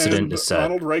Yeah, The precedent and is set.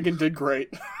 Ronald Reagan did great.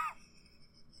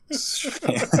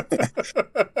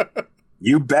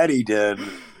 you bet he did.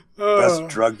 Best Uh,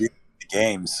 drug dealer in the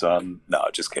game, son. No,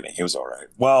 just kidding. He was all right.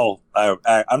 Well, I'm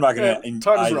not gonna. Yeah,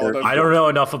 time is relative. I don't know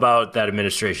enough about that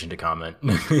administration to comment.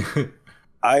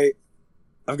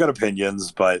 I've got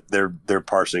opinions, but they're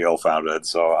partially ill-founded,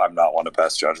 so I'm not one to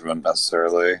pass judgment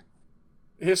necessarily.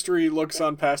 History looks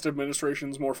on past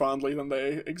administrations more fondly than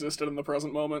they existed in the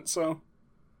present moment, so...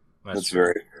 That's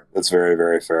very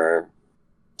very fair.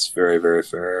 It's very very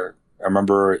fair. I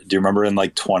remember. Do you remember in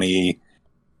like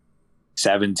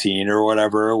 2017 or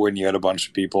whatever when you had a bunch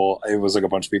of people? It was like a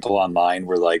bunch of people online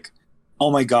were like, "Oh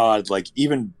my god! Like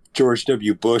even George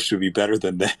W. Bush would be better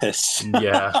than this."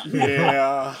 Yeah.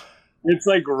 Yeah. It's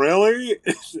like, really?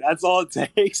 That's all it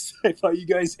takes? I thought you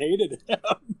guys hated him.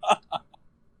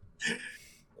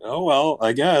 Oh, well,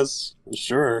 I guess.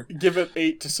 Sure. Give it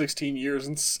 8 to 16 years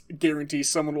and guarantee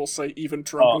someone will say even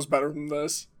Trump Oh. was better than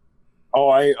this. Oh,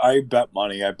 I bet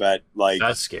money. I bet, like,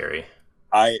 That's scary.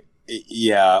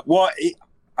 yeah. Well,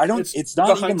 I don't, it's not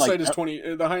the even hindsight like, is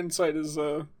 20. The hindsight is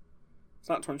it's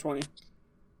not 2020.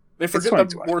 They forget the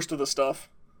 2020. worst of the stuff.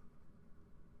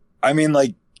 I mean,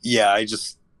 like, yeah, I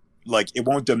just, like, it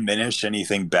won't diminish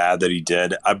anything bad that he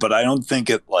did. But I don't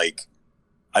think it, like,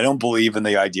 I don't believe in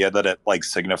the idea that it, like,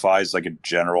 signifies, like, a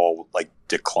general, like,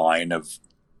 decline of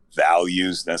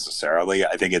values necessarily.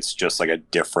 I think it's just, like, a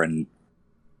different,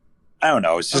 I don't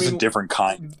know, it's just a different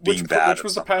kind of being bad. Which at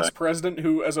was the something. past president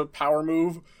who, as a power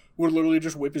move, would literally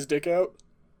just whip his dick out?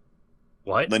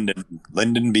 What?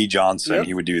 Lyndon B. Johnson, Yep.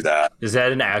 he would do that. Is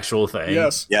that an actual thing?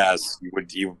 Yes. Yes, he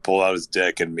would pull out his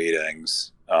dick in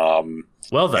meetings.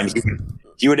 Well then. And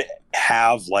he would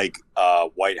have like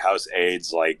White House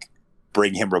aides like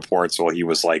bring him reports while he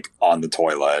was like on the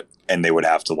toilet, and they would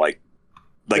have to like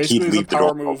Basically, he'd it's a leave the power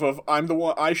door move of, I'm the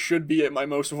one, I should be at my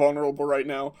most vulnerable right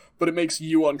now, but it makes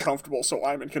you uncomfortable, so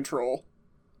I'm in control.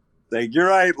 like, "You're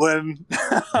right, Lynn.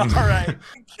 All right,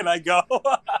 can I go?"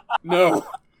 No.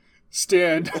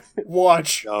 Stand,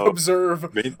 watch, No.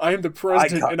 observe. Maybe- I am the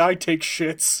president got- and I take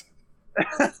shits.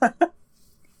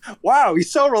 Wow,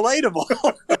 he's so relatable.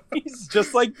 He's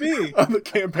just like me. On the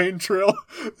campaign trail,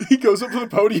 he goes up to the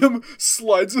podium,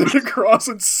 slides it across,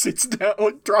 and sits down,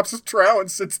 like, drops his trowel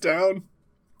and sits down.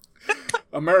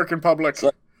 American public,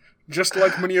 just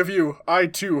like many of you, I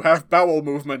too have bowel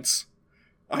movements.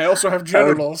 I also have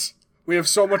genitals. We have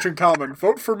so much in common.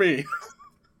 Vote for me.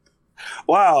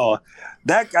 Wow,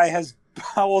 that guy has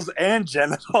bowels and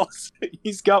genitals.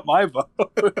 He's got my vote.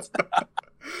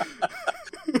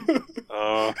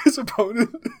 His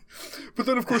opponent, but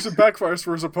then of course it backfires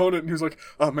for his opponent, and he's like,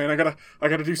 "Oh man, I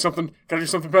gotta do something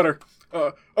better."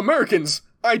 Americans,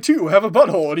 I too have a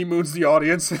butthole, and he moons the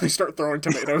audience, and they start throwing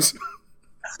tomatoes.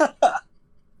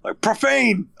 Like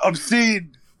profane,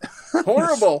 obscene,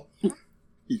 Horrible.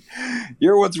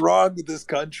 You're what's wrong with this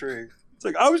country. It's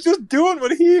like, I was just doing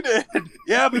what he did.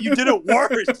 Yeah, but you did it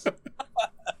worse.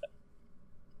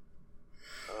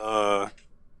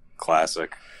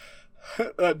 Classic.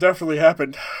 That definitely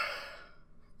happened.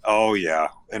 Oh yeah,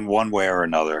 in one way or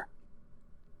another.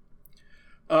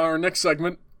 Our next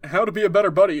segment, How to Be a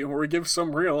Better Buddy, where we give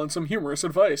some real and some humorous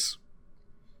advice.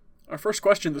 Our first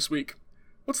question this week,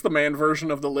 what's the man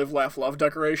version of the Live, Laugh, Love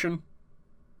decoration?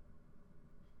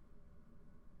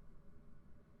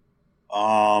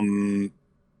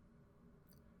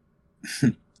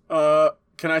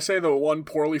 Can I say the one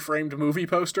poorly framed movie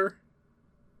poster?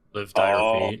 Live,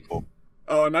 die, repeat.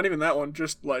 Oh, not even that one.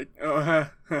 Just like,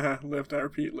 live, die,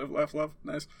 repeat, live, laugh, love.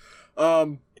 Nice.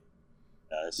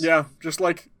 Nice. Yeah, just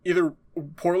like either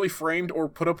poorly framed or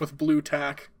put up with blue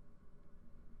tack.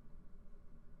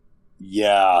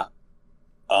 Yeah.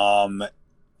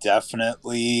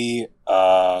 Definitely.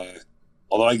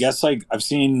 Although I guess like I've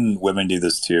seen women do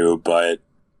this too, but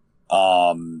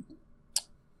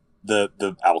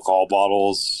the alcohol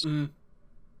bottles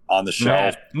on the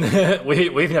shelf.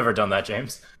 We've never done that,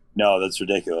 James. No, that's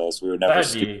ridiculous. We would never.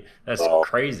 That's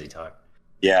crazy talk.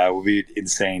 Yeah, it would be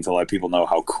insane to let people know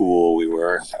how cool we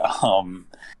were. Do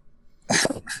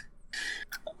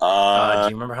you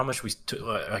remember how much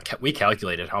we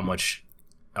calculated how much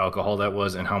alcohol that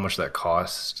was and how much that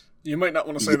cost? You might not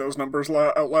want to say those numbers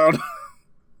out loud.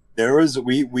 There was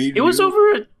It was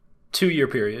over a 2-year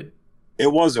period.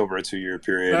 It was over a 2-year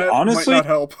period. That Honestly, might not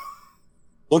help.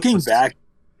 looking back,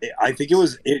 I think it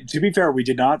was. To be fair, we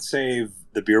did not save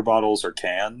the beer bottles or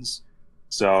cans.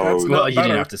 So That's Well, not you didn't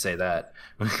better. have to say that.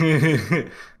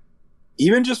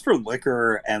 even just for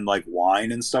liquor and like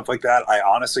wine and stuff like that, I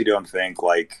honestly don't think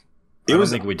like I don't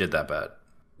think we did that bad.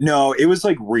 No, it was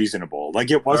like reasonable.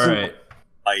 Like it wasn't. All right.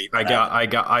 Light I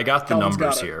got the Calvin's numbers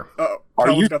got it. here. Are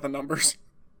Calvin's you- got the numbers.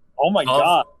 Oh my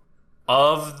god!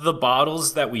 Of the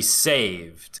bottles that we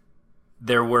saved,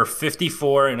 there were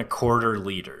 54 and a quarter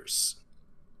liters.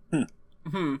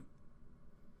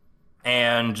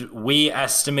 And we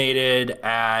estimated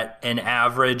at an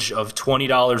average of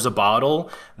 $20 a bottle.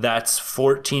 That's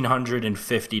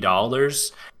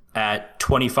 $1,450 at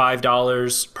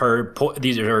 $25 per.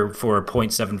 These are for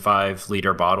 0.75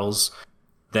 liter bottles.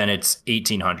 Then it's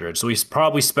 $1,800. So we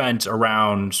probably spent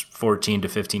around $1,400 to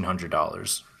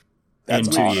 $1,500 in That's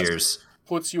 2 honest. years.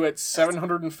 Puts you at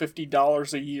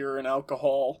 $750 a year in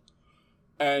alcohol,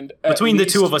 and at Between the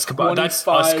least two of us combined- that's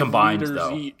us 25 combined, liters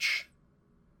though. each.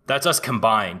 That's us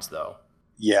combined, though.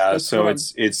 Yeah, That's so what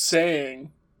it's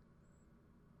saying.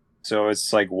 so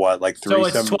it's like what, like So three?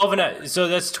 it's 12 and a, so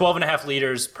that's 12 and a half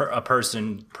liters per a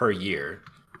person per year.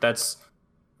 That's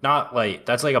not like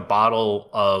that's like a bottle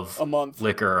of A month.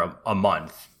 liquor a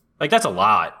month. Like that's a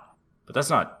lot, but that's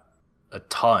not a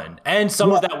ton. And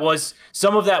some of that was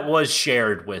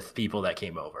shared with people that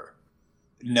came over.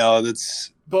 No,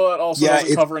 that's But also Yeah,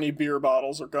 doesn't it- cover any beer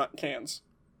bottles or cans.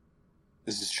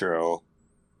 this is true.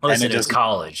 Listen, it it's doesn't-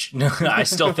 college. I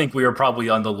still think we were probably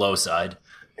on the low side.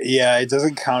 Yeah, it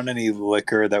doesn't count any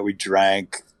liquor that we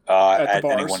drank At at the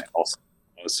bars. anyone else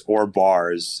or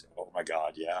bars. Oh my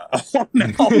god, yeah.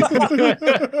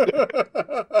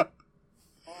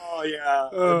 Oh yeah,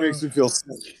 that makes me feel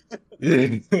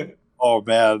sick. Oh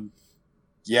man,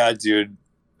 yeah, dude.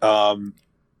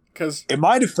 Because In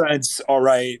my defense, all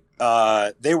right,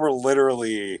 they were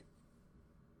literally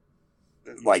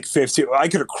like 50. I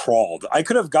could have crawled. I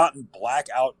could have gotten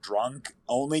blackout drunk,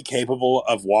 only capable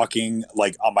of walking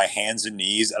like on my hands and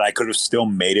knees, and I could have still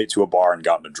made it to a bar and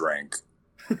gotten a drink.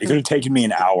 It could have taken me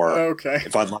an hour okay,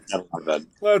 if I'd left that on bed.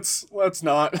 let's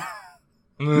not.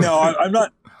 No, I'm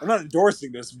not. I'm not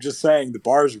endorsing this. I'm just saying the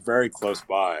bars are very close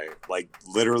by, like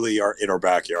literally are in our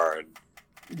backyard.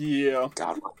 Yeah.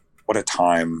 God, what a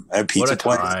time! A pizza What a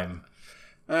place. time.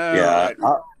 Yeah.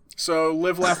 Alright. So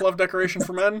live, laugh, love decoration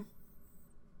for men.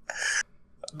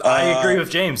 I agree with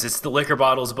James. It's the liquor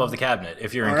bottles above the cabinet.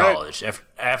 If you're in All right. college,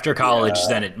 after college, Yeah.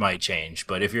 then it might change.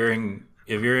 But if you're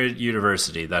if you're at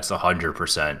university, that's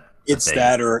 100%. It's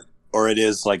that, or it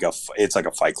is like it's like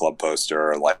a Fight Club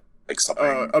poster, or like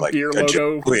something A like beer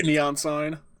logo, neon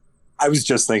sign. I was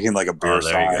just thinking like a beer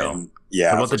there you go. sign.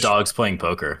 Yeah. What about the for sure. dogs playing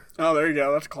poker? Oh, there you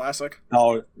go. That's classic.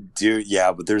 Oh, dude,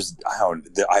 yeah, but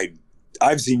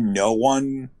I've seen no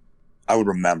one. I would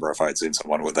remember if I had seen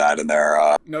someone with that in their.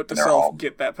 Note to in their self: home.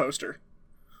 get that poster.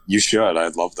 You should.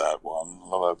 I'd love that one. I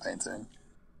love that painting.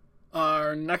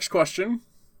 Our next question: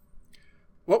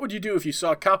 what would you do if you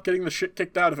saw a cop getting the shit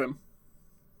kicked out of him?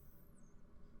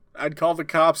 I'd call the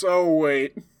cops. Oh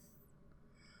wait.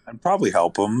 I'd probably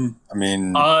help him. I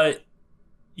mean,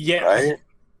 Yeah. right?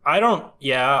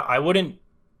 I wouldn't.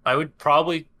 I would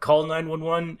probably call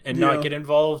 911 and Yeah. not get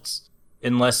involved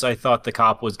unless I thought the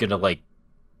cop was gonna like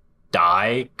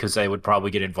die, because I would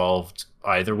probably get involved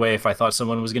either way if I thought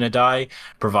someone was gonna die,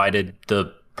 provided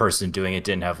the person doing it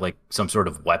didn't have like some sort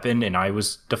of weapon and I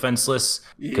was defenseless.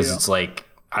 Because Yeah. it's like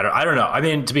I don't know. I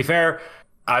mean, to be fair,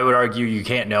 I would argue you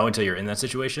can't know until you're in that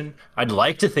situation. I'd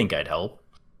like to think I'd help.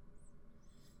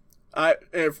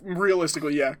 If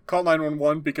realistically, yeah, call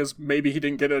 911 because maybe he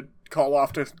didn't get a call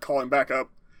off to call him back up.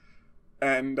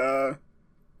 And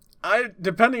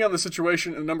depending on the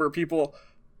situation and the number of people,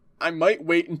 I might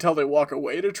wait until they walk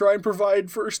away to try and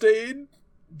provide first aid,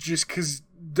 just because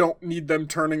don't need them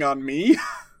turning on me.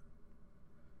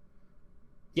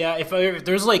 Yeah, if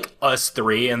there's like us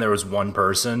three and there was one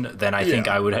person, then I think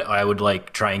Yeah. I would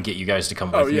like try and get you guys to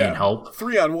come with Oh me yeah, and help.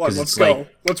 3-on-1. 'Cause Let's it's go.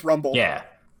 like- Let's rumble. Yeah,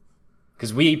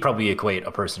 because we probably equate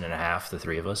a person and a half, the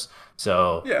three of us.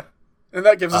 So Yeah. And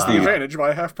that gives us the advantage by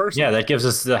a half person. yeah, that gives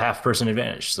us the half person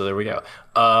advantage. So there we go.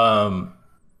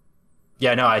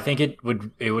 Yeah, no, I think it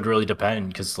would really depend,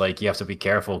 because like you have to be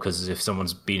careful, because if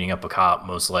someone's beating up a cop,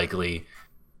 most likely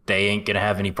they ain't gonna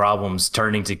have any problems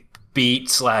turning to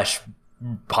beat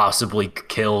 / possibly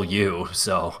kill you.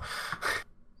 So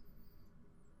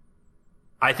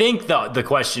I think the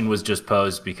question was just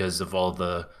posed because of all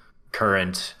the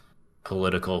current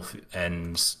political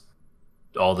and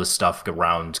all the stuff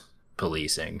around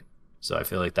policing. So I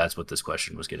feel like that's what this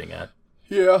question was getting at.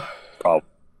 Yeah. Probably.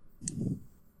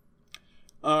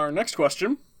 Our next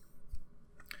question: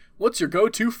 what's your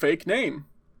go-to fake name?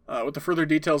 With the further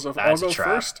details of, I'll That's a go trap.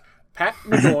 first. Pat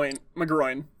McGoin.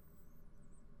 McGroin.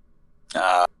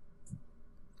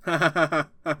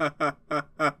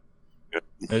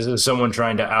 This is someone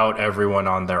trying to out everyone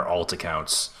on their alt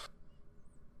accounts.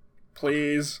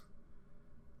 Please.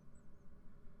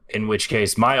 In which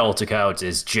case, my alt account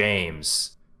is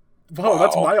James. Whoa,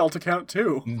 that's Wow. my alt account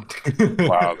too.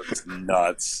 Wow, that's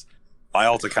nuts. My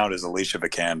alt account is Alicia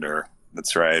Vikander.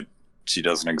 That's right. She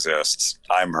doesn't exist.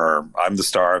 I'm her. I'm the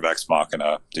star of Ex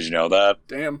Machina. Did you know that?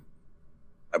 Damn.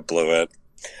 I blew it.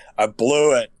 I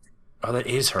blew it. Oh, that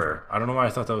is her. I don't know why I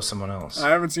thought that was someone else. I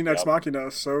haven't seen Ex Yep.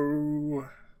 Machina, so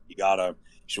You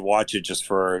should watch it just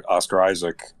for Oscar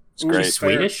Isaac. It's Ooh, great. she's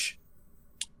Swedish?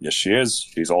 Yes, she is.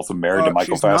 She's also married to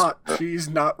Michael she's Fassbender. not. She's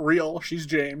not real. She's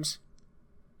James.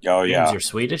 Oh, James, yeah. you're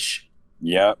Swedish?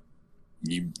 Yeah.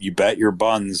 You bet your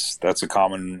buns. That's a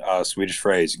common Swedish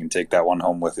phrase. You can take that one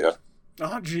home with you.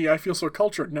 Oh, gee, I feel so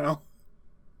cultured now.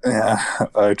 Yeah,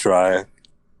 I try.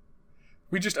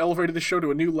 We just elevated the show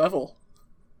to a new level.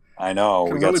 I know.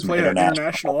 Can We got really some play an international.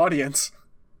 international audience.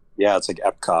 Yeah, it's like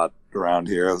Epcot around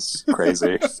here. It's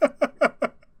crazy.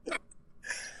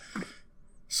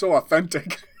 So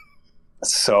authentic.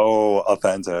 So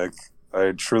authentic.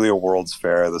 Truly a World's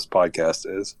Fair, this podcast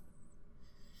is.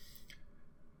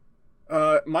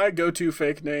 My go-to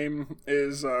fake name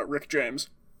is Rick James.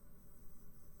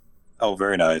 Oh,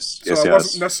 very nice. So Yes, I yes.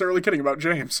 wasn't necessarily kidding about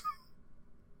James.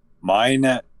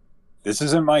 Mine, this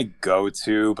isn't my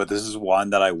go-to, but this is one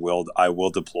that I will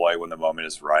deploy when the moment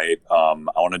is right. I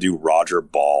want to do Roger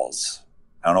Balls.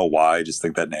 I don't know why. I just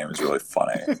think that name is really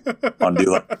funny. I want to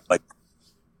do like I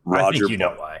Roger think you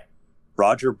know why.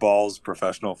 Roger Balls,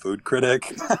 professional food critic.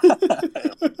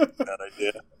 That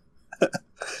idea.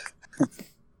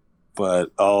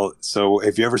 But so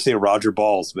if you ever see a Roger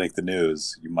Balls make the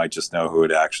news, you might just know who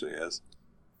it actually is.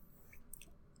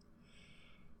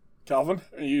 Calvin,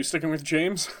 are you sticking with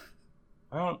James?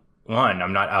 Well, one,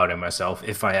 I'm not outing myself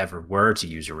if I ever were to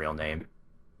use a real name.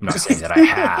 I'm not saying that I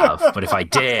have, but if I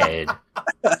did,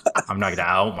 I'm not going to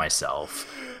out myself.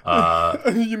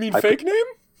 You mean fake name?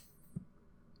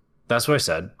 That's what I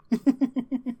said.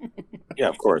 Yeah,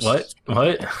 of course. What?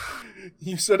 What?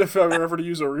 You said if I were ever to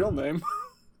use a real name.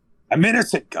 I'm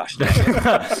innocent. Gosh. Dang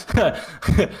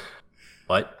it.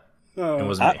 What? It Oh,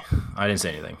 wasn't me. I didn't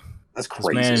say anything. That's This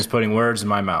man crazy. is putting words in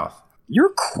my mouth.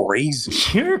 You're crazy.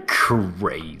 You're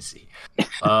crazy.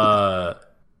 No,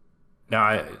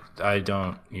 I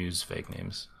don't use fake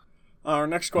names. Our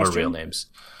next Or question. real names.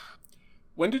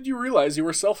 When did you realize you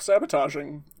were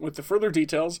self-sabotaging? With the further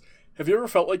details, have you ever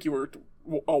felt like you were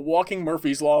a walking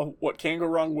Murphy's Law? What can go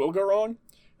wrong will go wrong?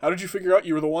 How did you figure out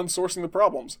you were the one sourcing the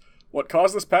problems? What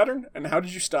caused this pattern, and how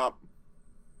did you stop?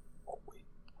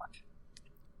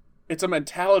 It's a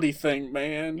mentality thing,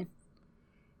 man.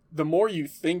 The more you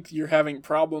think you're having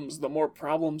problems, the more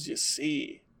problems you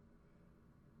see.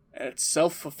 And it's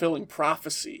self-fulfilling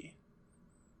prophecy.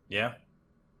 Yeah.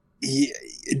 Yeah,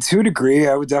 to a degree,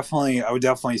 I would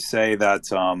definitely say that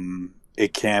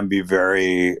it can be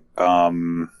very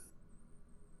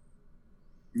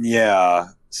yeah.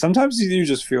 Sometimes you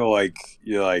just feel like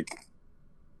you're like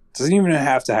it doesn't even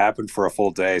have to happen for a full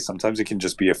day. Sometimes it can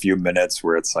just be a few minutes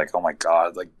where it's like, oh my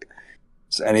god, like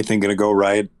is anything gonna go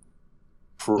right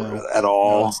at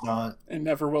all? No, it's not. And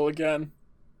never will again.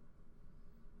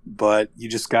 But you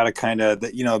just gotta kind of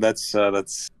that's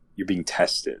you're being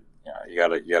tested. Yeah, you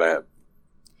gotta.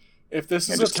 If this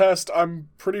is just- a test, I'm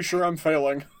pretty sure I'm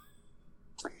failing.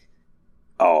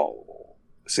 Oh,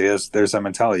 see, there's that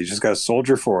mentality. You just gotta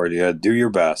soldier forward. You gotta do your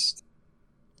best.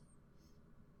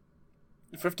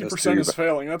 50% is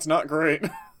failing. That's not great.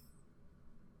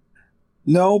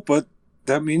 No, but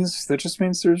that just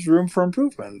means there's room for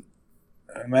improvement.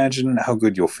 Imagine how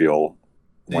good you'll feel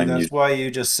Dude, when that's you. why you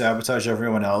just sabotage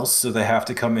everyone else, so they have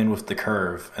to come in with the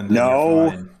curve, and then No. you're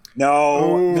fine.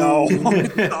 No, Ooh. no,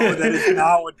 that is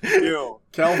not what you do,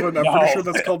 Calvin, I'm No. pretty sure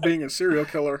that's called being a serial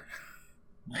killer.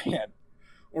 man.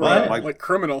 Or What? like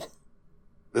criminal.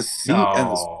 The seat and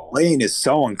the No. lane is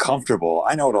so uncomfortable.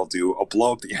 I know what I'll do. I'll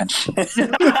blow up the engine.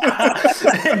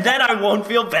 And then I won't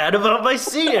feel bad about my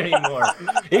seat anymore.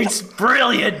 It's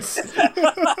brilliant.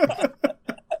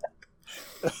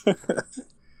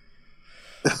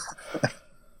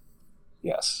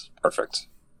 Yes, perfect.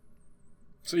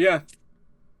 So yeah.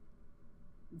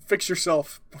 Fix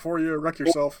yourself before you wreck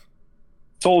yourself.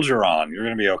 Soldier on. You're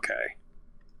gonna be okay.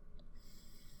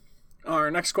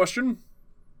 Our next question.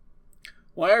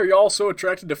 Why are y'all so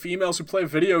attracted to females who play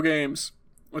video games?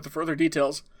 With the further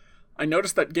details, I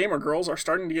noticed that gamer girls are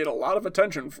starting to get a lot of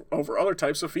attention over other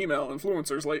types of female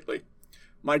influencers lately.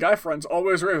 My guy friends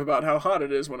always rave about how hot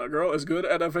it is when a girl is good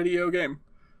at a video game.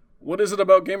 What is it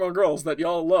about gamer girls that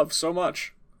y'all love so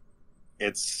much?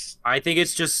 It's I think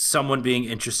it's just someone being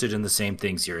interested in the same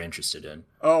things you're interested in.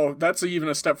 Oh, that's even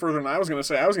a step further than I was going to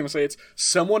say. I was going to say it's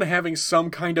someone having some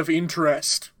kind of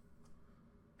interest.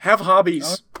 Have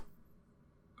hobbies.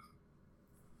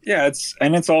 yeah,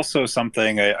 it's also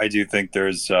something I do think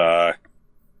there's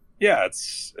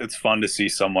it's fun to see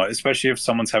someone, especially if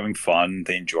someone's having fun,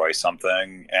 they enjoy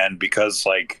something, and because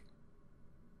like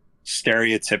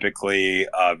stereotypically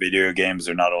video games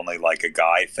are not only like a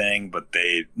guy thing, but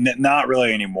they not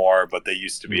really anymore, but they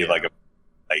used to be Yeah. like a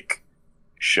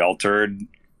sheltered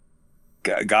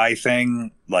guy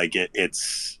thing. Like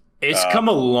it's It's come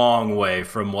a long way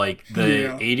from like the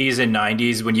Yeah. 80s and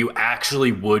 90s when you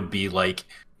actually would be like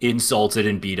insulted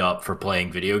and beat up for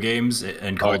playing video games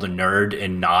and called a nerd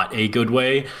in not a good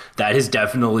way. That has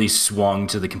definitely swung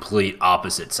to the complete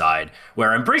opposite side,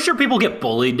 where I'm pretty sure people get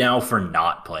bullied now for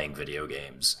not playing video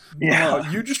games.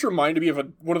 You just reminded me of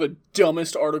one of the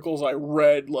dumbest articles I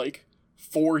read like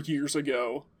 4 years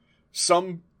ago.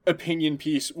 Some opinion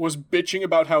piece was bitching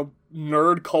about how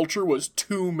nerd culture was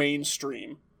too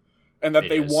mainstream and that It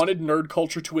they is. wanted nerd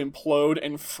culture to implode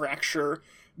and fracture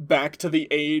back to the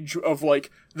age of like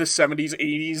the 70s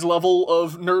 80s level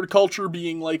of nerd culture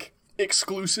being like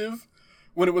exclusive,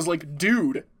 when it was like,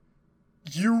 dude,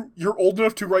 you're old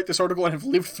enough to write this article and have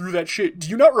lived through that shit. Do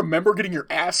you not remember getting your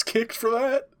ass kicked for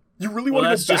that? You really Well,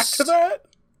 want to go back that's to that?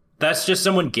 That's just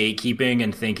someone gatekeeping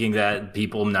and thinking that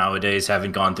people nowadays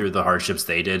haven't gone through the hardships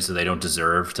they did, so they don't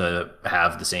deserve to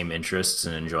have the same interests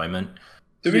and enjoyment.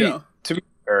 Yeah.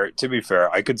 To be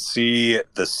fair, I could see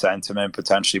the sentiment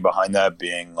potentially behind that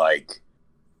being like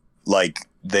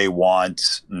they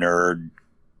want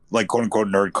quote unquote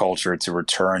nerd culture to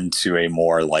return to a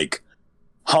more like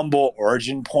humble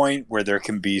origin point where there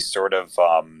can be sort of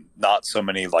not so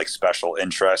many like special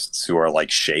interests who are like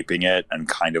shaping it and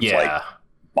kind of like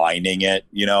mining it,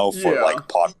 for Yeah. like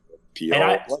popular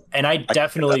appeal. And I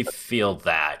definitely feel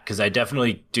that, because I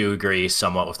definitely do agree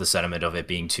somewhat with the sentiment of it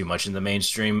being too much in the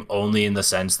mainstream, only in the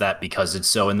sense that because it's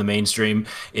so in the mainstream,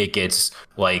 it gets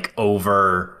like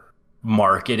over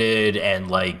marketed and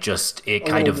like just it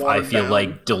kind little of, I watered feel down. like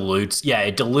it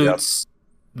dilutes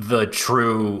the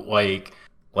true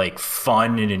like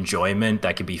fun and enjoyment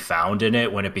that can be found in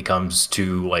it when it becomes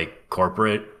too like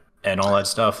corporate and all that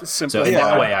stuff. So in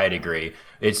that way, I'd agree.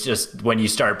 It's just when you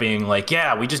start being like,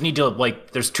 yeah, we just need to like,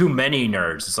 there's too many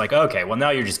nerds. It's like, okay, well now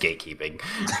you're just gatekeeping.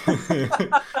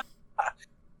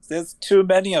 There's too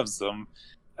many of them.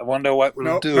 I wonder what we'll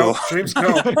No, do. no, James,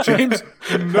 no, James,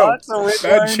 no, What are we bad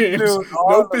going to James, do?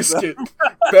 no biscuit,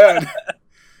 bad.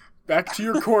 Back to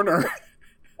your corner.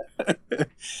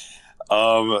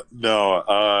 No,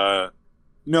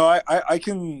 I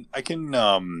can,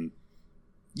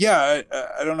 yeah,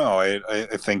 I don't know.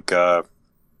 I think, it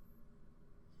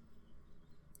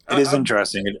is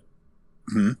interesting.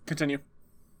 Continue.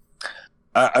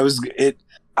 I was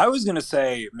gonna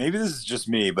say, maybe this is just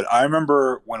me, but I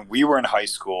remember when we were in high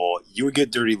school, you would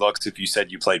get dirty looks if you said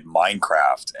you played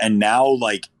Minecraft, and now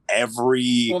like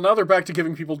Well, now they're back to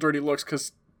giving people dirty looks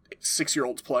because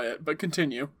 6-year-olds play it. But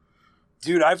continue.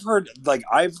 dude, I've heard like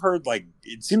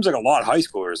it seems like a lot of high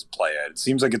schoolers play it. It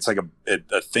seems like it's like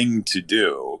a thing to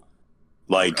do.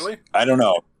 Like Really? I don't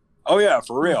know. Oh yeah,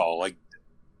 for real. Like,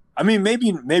 I mean, maybe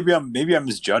I'm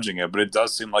misjudging it, but it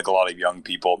does seem like a lot of young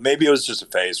people. Maybe it was just a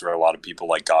phase where a lot of people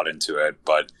like got into it,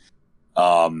 but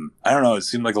I don't know. It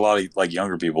seemed like a lot of like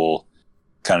younger people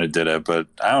kind of did it, but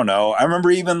I don't know. I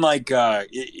remember even like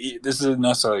this isn't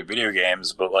necessarily video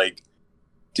games, but like,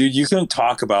 dude, you can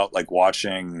talk about like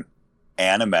watching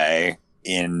anime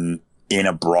in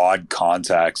a broad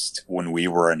context when we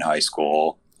were in high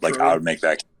school. Like, True. I would make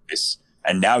that case.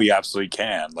 And now you absolutely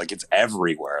can. Like, it's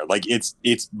everywhere. Like, it's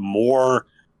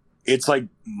like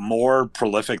more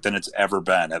prolific than it's ever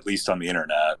been, at least on the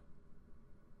internet.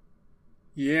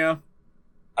 Yeah.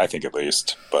 I think, at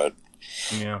least. But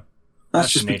Yeah. that's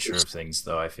That's just the nature of things,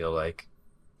 though, I feel like.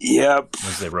 Yep.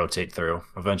 As they rotate through.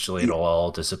 Eventually it'll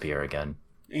all disappear again.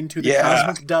 Into the Yeah.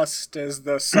 cosmic dust as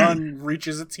the sun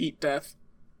reaches its heat death.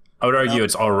 I would argue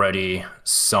it's already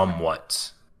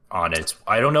somewhat on its...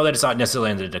 I don't know that it's not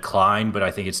necessarily in the decline, but I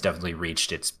think it's definitely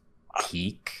reached its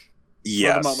peak.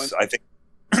 Yes, moment. I think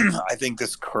I think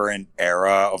this current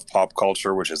era of pop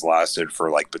culture, which has lasted for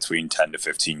like between 10 to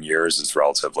 15 years, is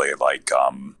relatively like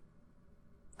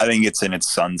I think it's in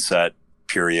its sunset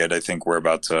period. I think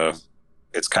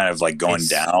it's kind of like going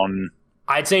down.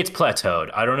 I'd say it's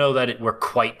plateaued. I don't know that we're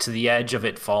quite to the edge of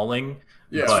it falling,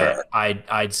 Yeah. but Fair.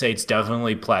 I'd say it's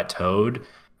definitely plateaued.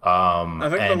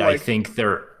 think I think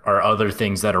there are other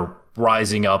things that are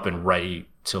rising up and ready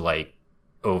to like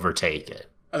overtake it.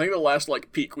 I think the last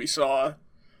like peak we saw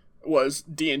was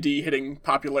D&D hitting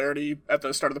popularity at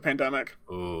the start of the pandemic.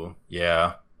 Ooh,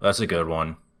 yeah, that's a good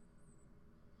one.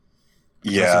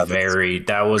 Yeah,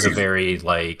 That was a very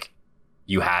like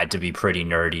you had to be pretty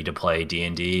nerdy to play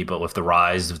D&D, but with the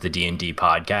rise of the D&D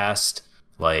podcast,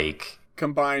 like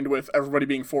Combined with everybody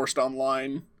being forced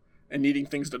online and needing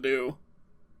things to do.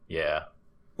 yeah.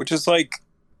 which is like,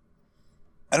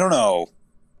 I don't know.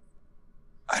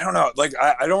 Like,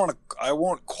 I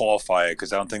won't qualify it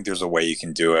because I don't think there's a way you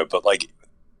can do it. But like,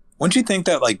 wouldn't you think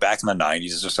that like back in the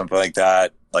 90s or something like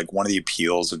that, like one of the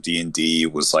appeals of D&D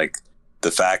was like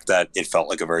the fact that it felt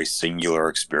like a very singular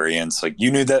experience. Like, you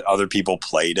knew that other people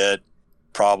played it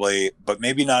probably, but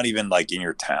maybe not even like in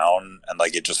your town. And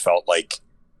like, it just felt like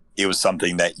it was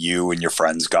something that you and your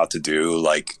friends got to do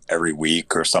like every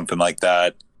week or something like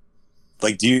that.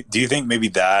 Like, do you think maybe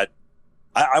that,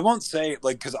 I won't say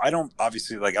like, because I don't,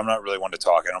 obviously, like, I'm not really one to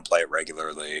talk. I don't play it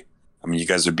regularly. I mean, you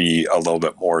guys would be a little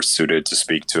bit more suited to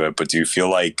speak to it, but do you feel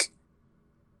like,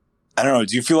 I don't know,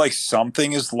 do you feel like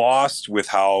something is lost with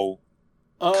how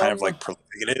kind of like prolific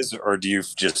it is, or do you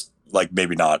just like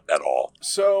maybe not at all?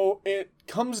 So it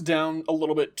comes down a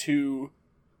little bit to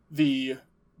the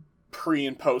pre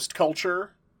and post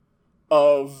culture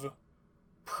of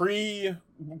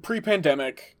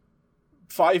pre-pandemic.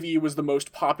 5e was the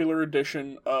most popular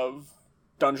edition of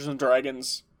Dungeons and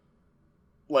Dragons,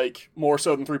 like more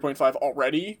so than 3.5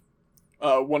 already.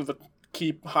 One of the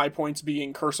key high points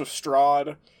being Curse of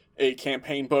Strahd, a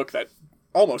campaign book that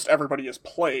almost everybody has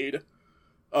played.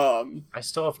 I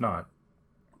still have not.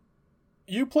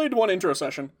 You played one intro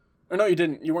session. Or no, you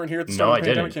didn't. You weren't here at the No, start I of the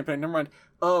pandemic didn't. campaign. Never mind.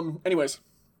 Anyways.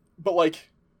 But, like,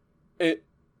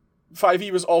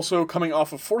 5e was also coming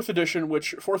off of 4th edition,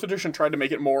 which 4th edition tried to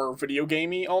make it more video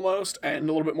gamey almost, and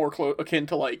a little bit more akin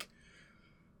to, like,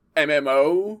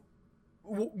 MMO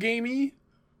gamey,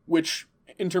 which,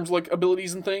 in terms of, like,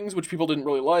 abilities and things, which people didn't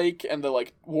really like, and the,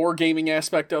 like, war gaming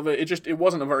aspect of it, it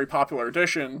wasn't a very popular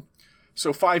edition.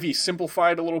 So 5e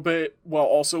simplified a little bit, while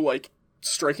also, like,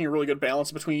 striking a really good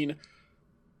balance between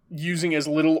using as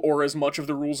little or as much of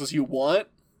the rules as you want.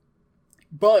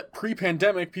 But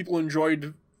pre-pandemic, people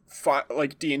enjoyed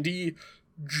like D&D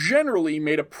generally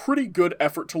made a pretty good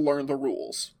effort to learn the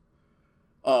rules.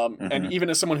 And even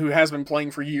as someone who has been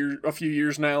playing for a few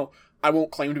years now, I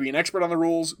won't claim to be an expert on the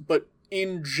rules, but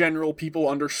in general, people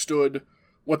understood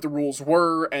what the rules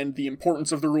were and the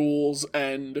importance of the rules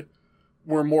and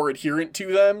were more adherent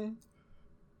to them.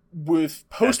 with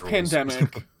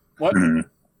post-pandemic, what?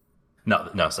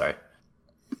 No, sorry.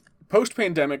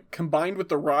 Post-pandemic, combined with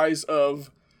the rise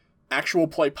of actual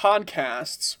play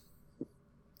podcasts,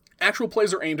 actual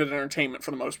plays are aimed at entertainment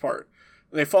for the most part.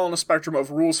 They fall on a spectrum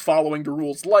of rules following to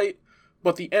rules light,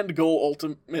 but the end goal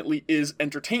ultimately is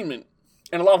entertainment.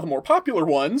 And a lot of the more popular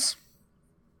ones,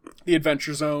 the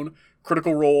Adventure Zone,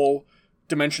 Critical Role,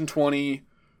 Dimension 20,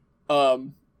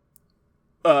 NADPOD,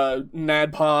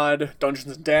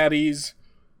 Dungeons and Daddies,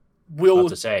 About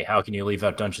to say, how can you leave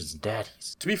out Dungeons and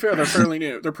Daddies? To be fair, they're fairly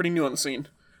new. They're pretty new on the scene.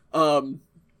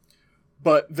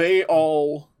 But they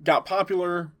all got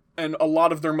popular, and a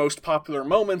lot of their most popular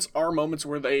moments are moments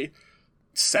where they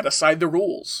set aside the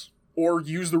rules, or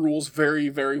use the rules very,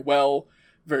 very well,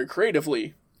 very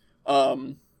creatively.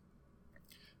 But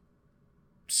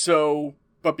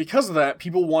because of that, a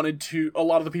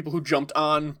lot of the people who jumped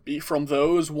on from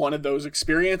those wanted those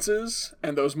experiences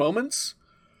and those moments.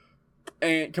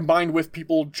 And combined with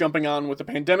people jumping on with the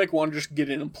pandemic, wanted to just get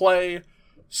in and play.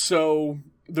 So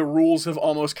the rules have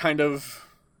almost kind of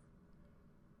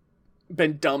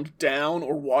been dumbed down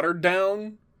or watered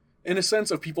down in a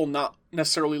sense of people not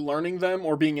necessarily learning them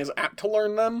or being as apt to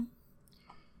learn them.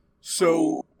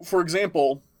 So, for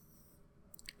example,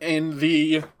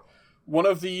 one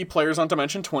of the players on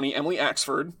Dimension 20, Emily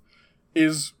Axford,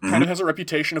 kind of has a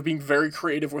reputation of being very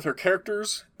creative with her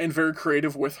characters and very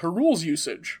creative with her rules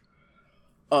usage.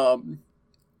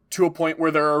 To a point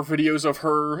where there are videos of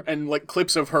her and like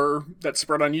clips of her that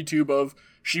spread on YouTube of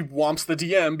she whomps the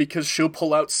DM because she'll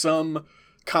pull out some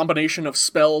combination of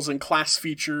spells and class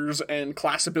features and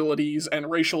class abilities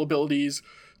and racial abilities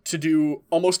to do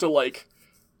almost a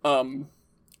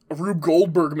Rube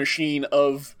Goldberg machine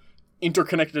of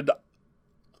interconnected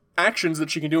actions that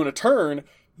she can do in a turn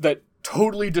that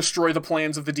totally destroy the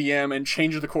plans of the DM and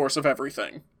change the course of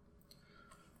everything.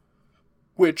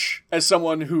 Which, as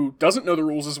someone who doesn't know the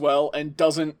rules as well and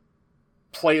doesn't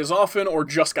play as often or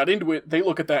just got into it, they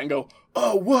look at that and go,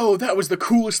 "Oh, whoa, that was the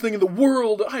coolest thing in the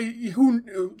world!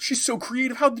 She's so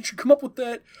creative, how did she come up with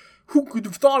that? Who could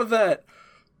have thought of that?"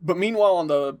 But meanwhile, on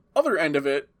the other end of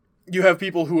it, you have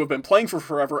people who have been playing for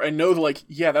forever and know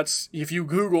that's, if you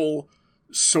Google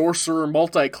sorcerer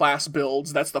multi-class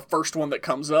builds, that's the first one that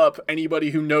comes up.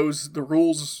 Anybody who knows the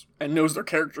rules and knows their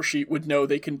character sheet would know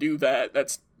they can do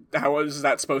that. How is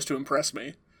that supposed to impress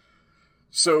me?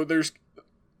 So those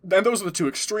are the two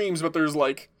extremes, but there's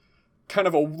kind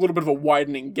of a little bit of a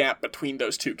widening gap between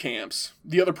those two camps.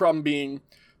 The other problem being,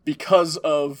 because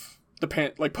of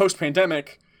the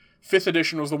post-pandemic, 5th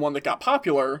edition was the one that got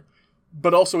popular,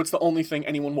 but also it's the only thing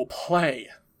anyone will play.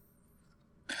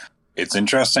 It's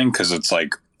interesting because it's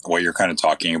what you're kind of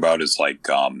talking about is I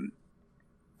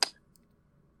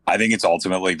think it's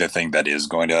ultimately the thing that is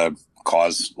going to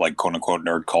cause quote unquote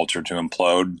nerd culture to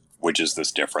implode, which is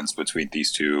this difference between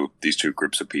these two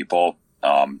groups of people.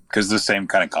 Because the same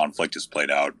kind of conflict is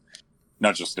played out,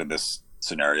 not just in this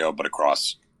scenario, but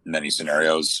across many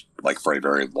scenarios, for a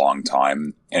very long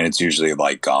time. And it's usually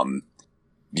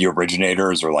the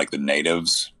originators or the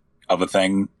natives of a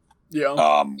thing. Yeah.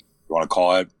 You want to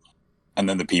call it. And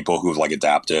then the people who've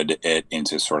adapted it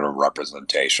into sort of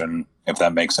representation, if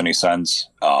that makes any sense.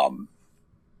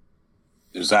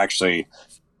 There's actually,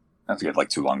 I have to get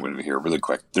too long-winded here really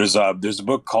quick. There's a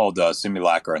book called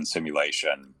Simulacra and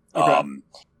Simulation, by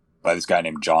this guy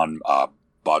named John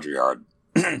Baudrillard.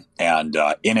 And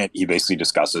in it, he basically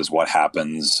discusses what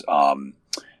happens.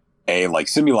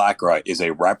 Simulacra is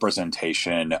a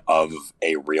representation of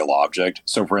a real object.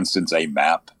 So, for instance, a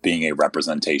map being a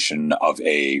representation of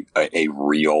a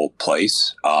real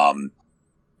place.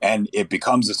 And it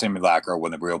becomes a simulacra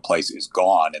when the real place is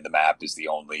gone and the map is the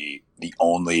only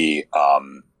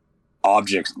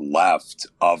object left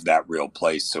of that real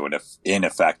place. So it in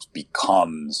effect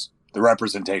becomes the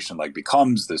representation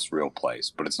becomes this real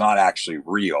place, but it's not actually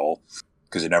real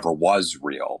because it never was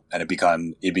real, and it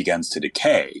begins to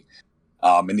decay.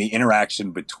 And the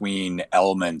interaction between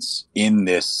elements in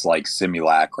this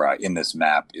simulacra in this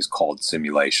map is called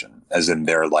simulation, as in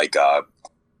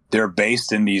they're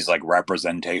based in these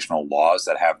representational laws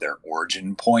that have their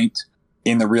origin point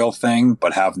in the real thing,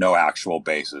 but have no actual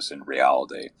basis in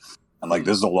reality. And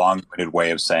this is a long-winded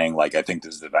way of saying I think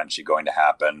this is eventually going to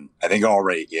happen. I think it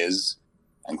already is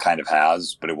and kind of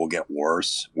has, but it will get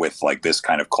worse with this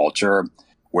kind of culture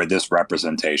where this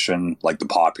representation, the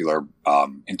popular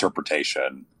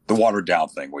interpretation, the watered down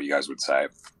thing, what you guys would say,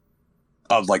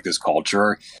 of this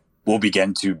culture will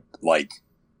begin to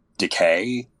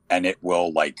decay. And it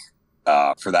will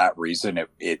for that reason,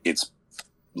 its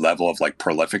level of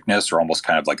prolificness or almost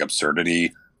kind of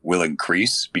absurdity will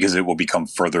increase because it will become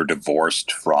further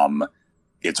divorced from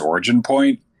its origin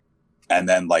point, and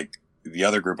then like the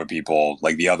other group of people,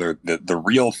 like the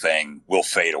real thing will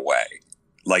fade away.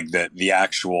 Like the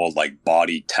actual like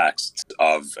body text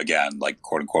of, again, like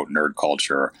quote unquote nerd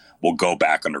culture will go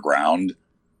back underground,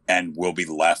 and we'll be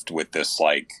left with this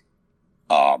like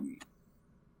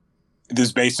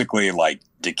this basically like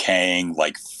decaying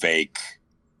like fake,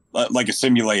 like a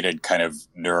simulated kind of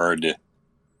nerd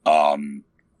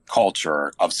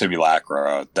culture of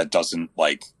simulacra that doesn't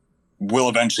like, will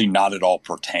eventually not at all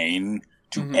pertain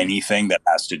to anything that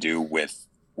has to do with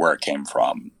where it came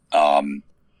from.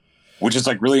 Which is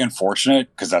like really unfortunate,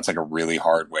 because that's like a really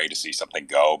hard way to see something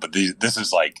go. But this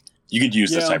is like, you could use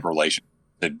this type of relation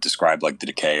to describe like the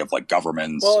decay of like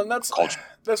governments. Well, and that's culture.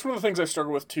 That's one of the things I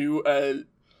struggle with too.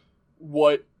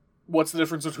 What's the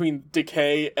difference between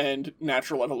decay and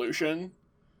natural evolution?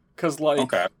 Because like,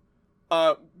 Okay.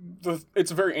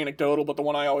 It's very anecdotal, but the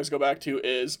one I always go back to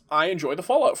is I enjoy the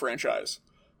Fallout franchise.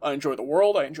 I enjoy the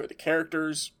world. I enjoy the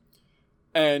characters,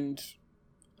 and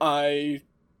I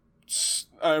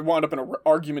wound up in an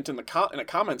argument in a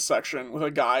comments section with a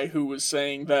guy who was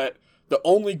saying that the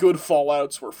only good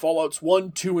Fallouts were Fallouts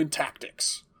 1, 2, and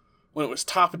Tactics, when it was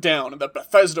top down, and that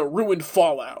Bethesda ruined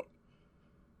Fallout.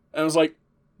 And I was like,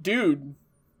 dude,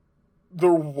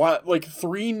 like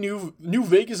 3 New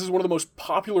Vegas is one of the most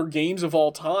popular games of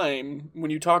all time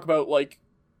when you talk about like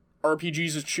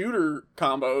RPGs as shooter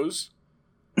combos,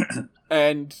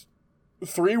 and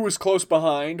 3 was close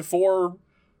behind, 4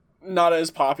 not as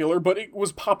popular, but it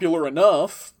was popular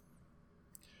enough.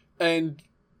 And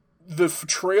the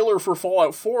trailer for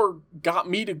Fallout 4 got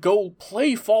me to go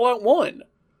play Fallout 1.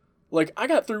 Like, I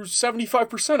got through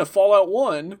 75% of Fallout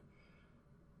 1,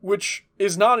 which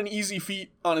is not an easy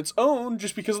feat on its own,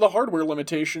 just because of the hardware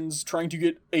limitations trying to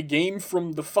get a game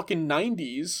from the fucking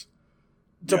 90s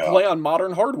to play on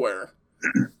modern hardware.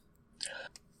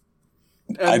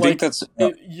 And I think that's...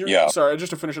 Sorry,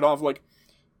 just to finish it off, like...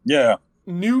 Yeah.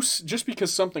 Just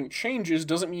because something changes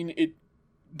doesn't mean it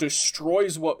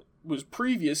destroys what was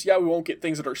previous. Yeah, we won't get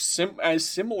things that are as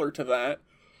similar to that,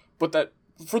 but that,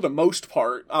 for the most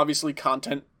part, obviously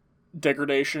content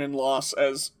degradation and loss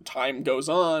as time goes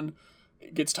on,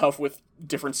 it gets tough with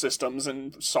different systems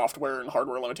and software and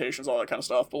hardware limitations, all that kind of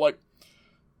stuff. But like,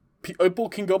 people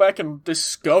can go back and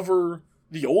discover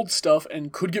the old stuff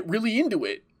and could get really into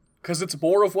it because it's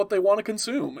more of what they want to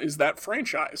consume, is that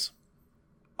franchise.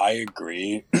 I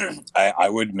agree. I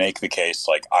would make the case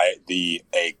like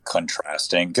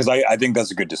contrasting, because I think that's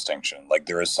a good distinction. Like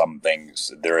there is something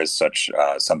such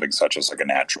as like a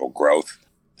natural growth,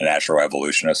 a natural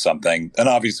evolution of something, and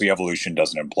obviously evolution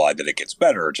doesn't imply that it gets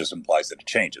better. It just implies that it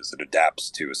changes, it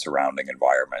adapts to a surrounding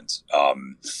environment,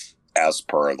 as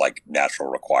per like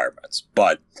natural requirements.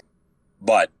 But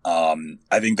I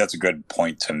think that's a good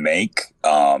point to make.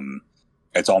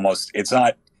 It's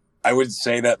not. I would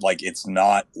say that like it's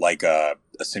not like a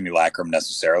simulacrum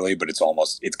necessarily, but it's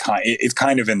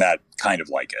kind of in that kind of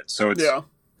like it. So it's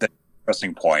the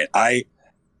interesting point. I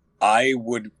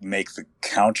would make the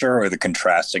counter or the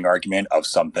contrasting argument of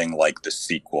something like the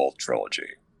sequel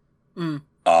trilogy.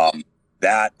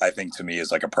 That I think to me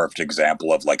is like a perfect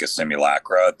example of like a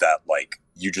simulacra that like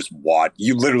you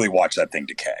literally watch that thing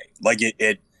decay. Like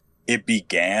it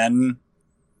began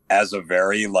as a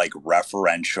very like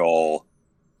referential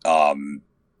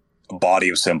body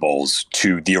of symbols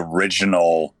to the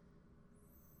original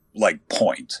like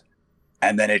point,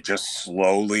 and then it just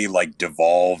slowly like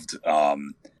devolved,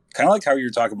 kind of like how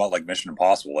you're talking about like Mission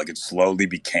Impossible. Like it slowly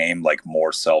became like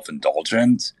more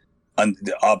self-indulgent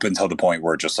up until the point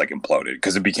where it just like imploded,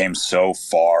 because it became so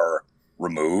far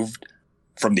removed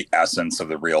from the essence of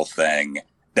the real thing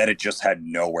that it just had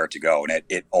nowhere to go, and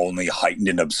it only heightened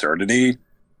in absurdity,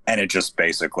 and it just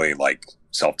basically like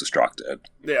self-destructed.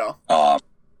 Yeah.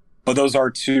 But those are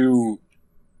two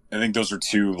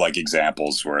like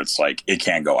examples where it's like it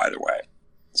can go either way.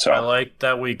 So I like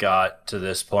that we got to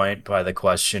this point by the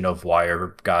question of why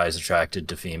are guys attracted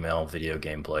to female video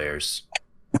game players?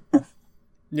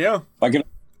 Yeah. If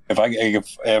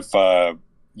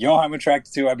you know who I'm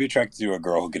attracted to, I'd be attracted to a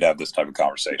girl who could have this type of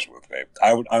conversation with me.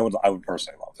 I would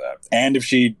personally love that. And if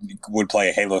she would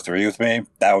play Halo 3 with me,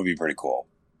 that would be pretty cool.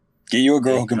 Get you a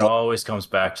girl who can It always comes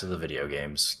back to the video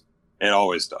games. It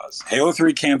always does. Halo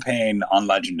 3 campaign on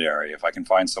Legendary, if I can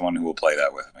find someone who will play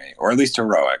that with me. Or at least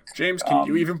Heroic. James, can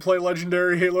you even play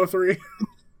Legendary Halo 3?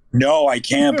 No, I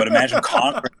can't, but imagine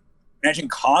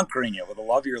conquering it with the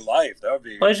love of your life. That would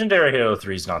be... Legendary Halo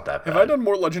 3 is not that bad. Have I done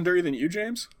more Legendary than you,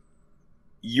 James?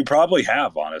 You probably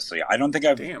have, honestly. I don't think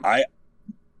I've... Damn.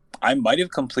 I might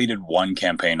have completed one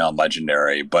campaign on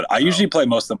Legendary, but I usually play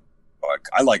most of them.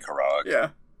 I like Heroic. Yeah.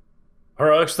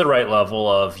 Heroic's the right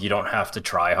level of you don't have to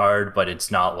try hard, but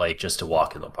it's not like just a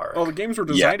walk in the park. Well, the games were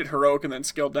designed at heroic and then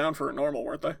scaled down for normal,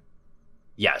 weren't they?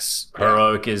 Yes,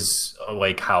 heroic is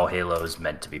like how Halo is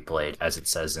meant to be played, as it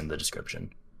says in the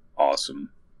description. Awesome.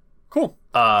 Cool.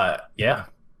 Yeah,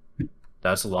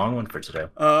 that's a long one for today.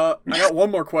 I got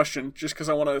one more question, just because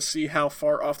I want to see how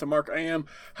far off the mark I am.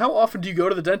 How often do you go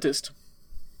to the dentist?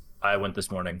 I went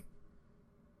this morning.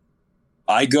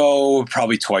 I go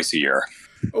probably twice a year.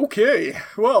 Okay,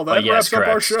 well, that Yes, wraps up our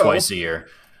correct. show. Twice a year.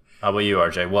 How about you,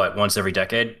 RJ? What? Once every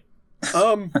decade?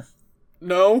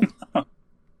 No.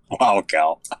 Wow,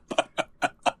 Cal.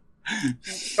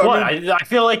 What? mean, I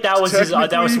feel like that was that was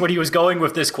technically- what he was going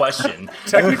with this question.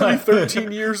 Technically,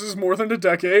 13 years is more than a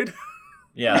decade.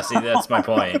 Yeah, see, that's my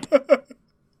point.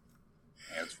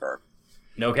 That's fair.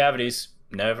 No cavities.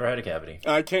 Never had a cavity.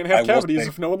 I can't I have will cavities say-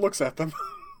 if no one looks at them.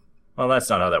 Well, that's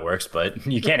not how that works, but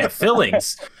you can't have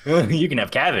fillings. You can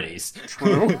have cavities.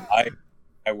 True.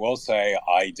 I will say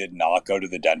I did not go to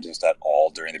the dentist at all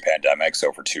during the pandemic.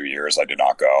 So for 2 years, I did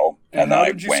not go. And how I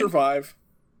did you went. survive?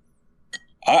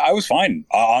 I was fine.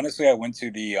 Honestly, I went to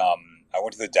the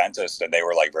dentist and they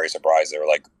were like very surprised. They were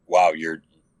like, "Wow,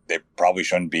 they probably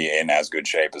shouldn't be in as good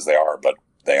shape as they are, but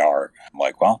they are." I'm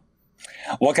like, "Well,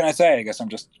 what can I say? I guess I'm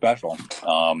just special."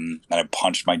 And I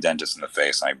punched my dentist in the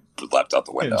face and I leapt out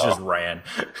the It window. just ran.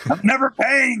 I'm never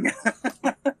paying.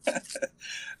 I'm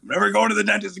never going to the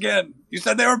dentist again. You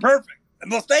said they were perfect,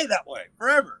 and they'll stay that way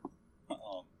forever.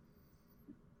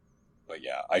 But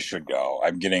yeah, I should go.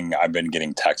 I've been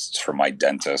getting texts from my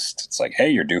dentist. It's like, "Hey,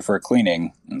 you're due for a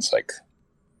cleaning," and it's like,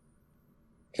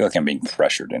 I feel like I'm being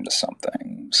pressured into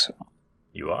something. So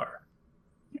You are.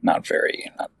 not very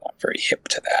hip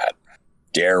to that.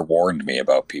 Dare warned me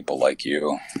about people like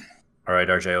you. All right,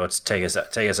 RJ, let's take us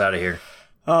out of here.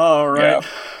 All right. Yeah.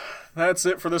 That's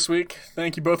it for this week.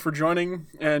 Thank you both for joining,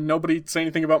 and nobody say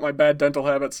anything about my bad dental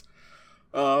habits.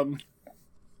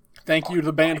 Thank you to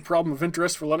the band Problem of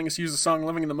Interest for letting us use the song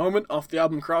Living in the Moment off the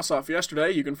album Cross Off Yesterday.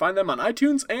 You can find them on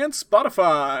iTunes and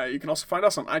Spotify. You can also find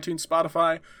us on iTunes,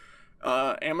 Spotify,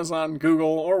 Amazon,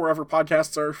 Google, or wherever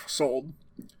podcasts are sold.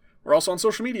 We're also on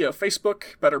social media,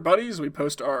 Facebook, Better Buddies. We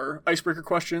post our icebreaker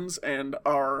questions and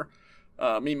our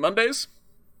Meme Mondays.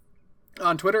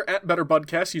 On Twitter, at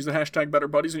BetterBudcast. Use the hashtag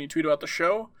BetterBuddies when you tweet about the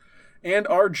show. And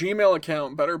our Gmail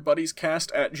account,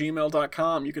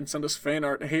 betterbuddiescast@gmail.com. You can send us fan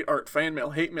art, hate art, fan mail,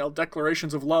 hate mail,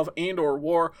 declarations of love and or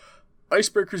war,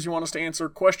 icebreakers you want us to answer,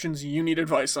 questions you need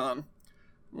advice on.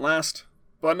 Last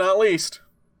but not least,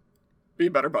 be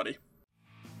a better buddy.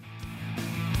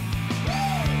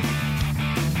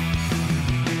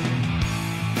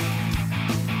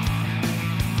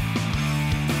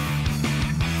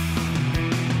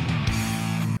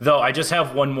 Though I just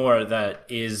have one more that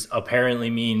is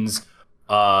apparently means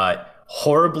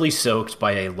horribly soaked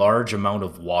by a large amount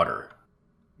of water.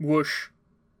 Whoosh.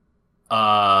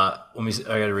 Let me see,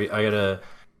 I gotta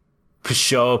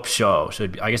psho. So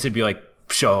I guess it'd be like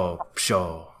psho.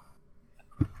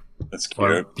 That's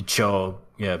Or cute. psho.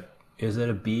 Yeah. Is it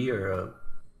a B or a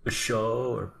psho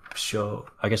or psho?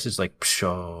 I guess it's like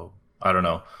psho. I don't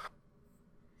know.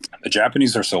 The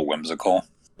Japanese are so whimsical.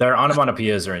 Their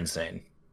onomatopoeias are insane.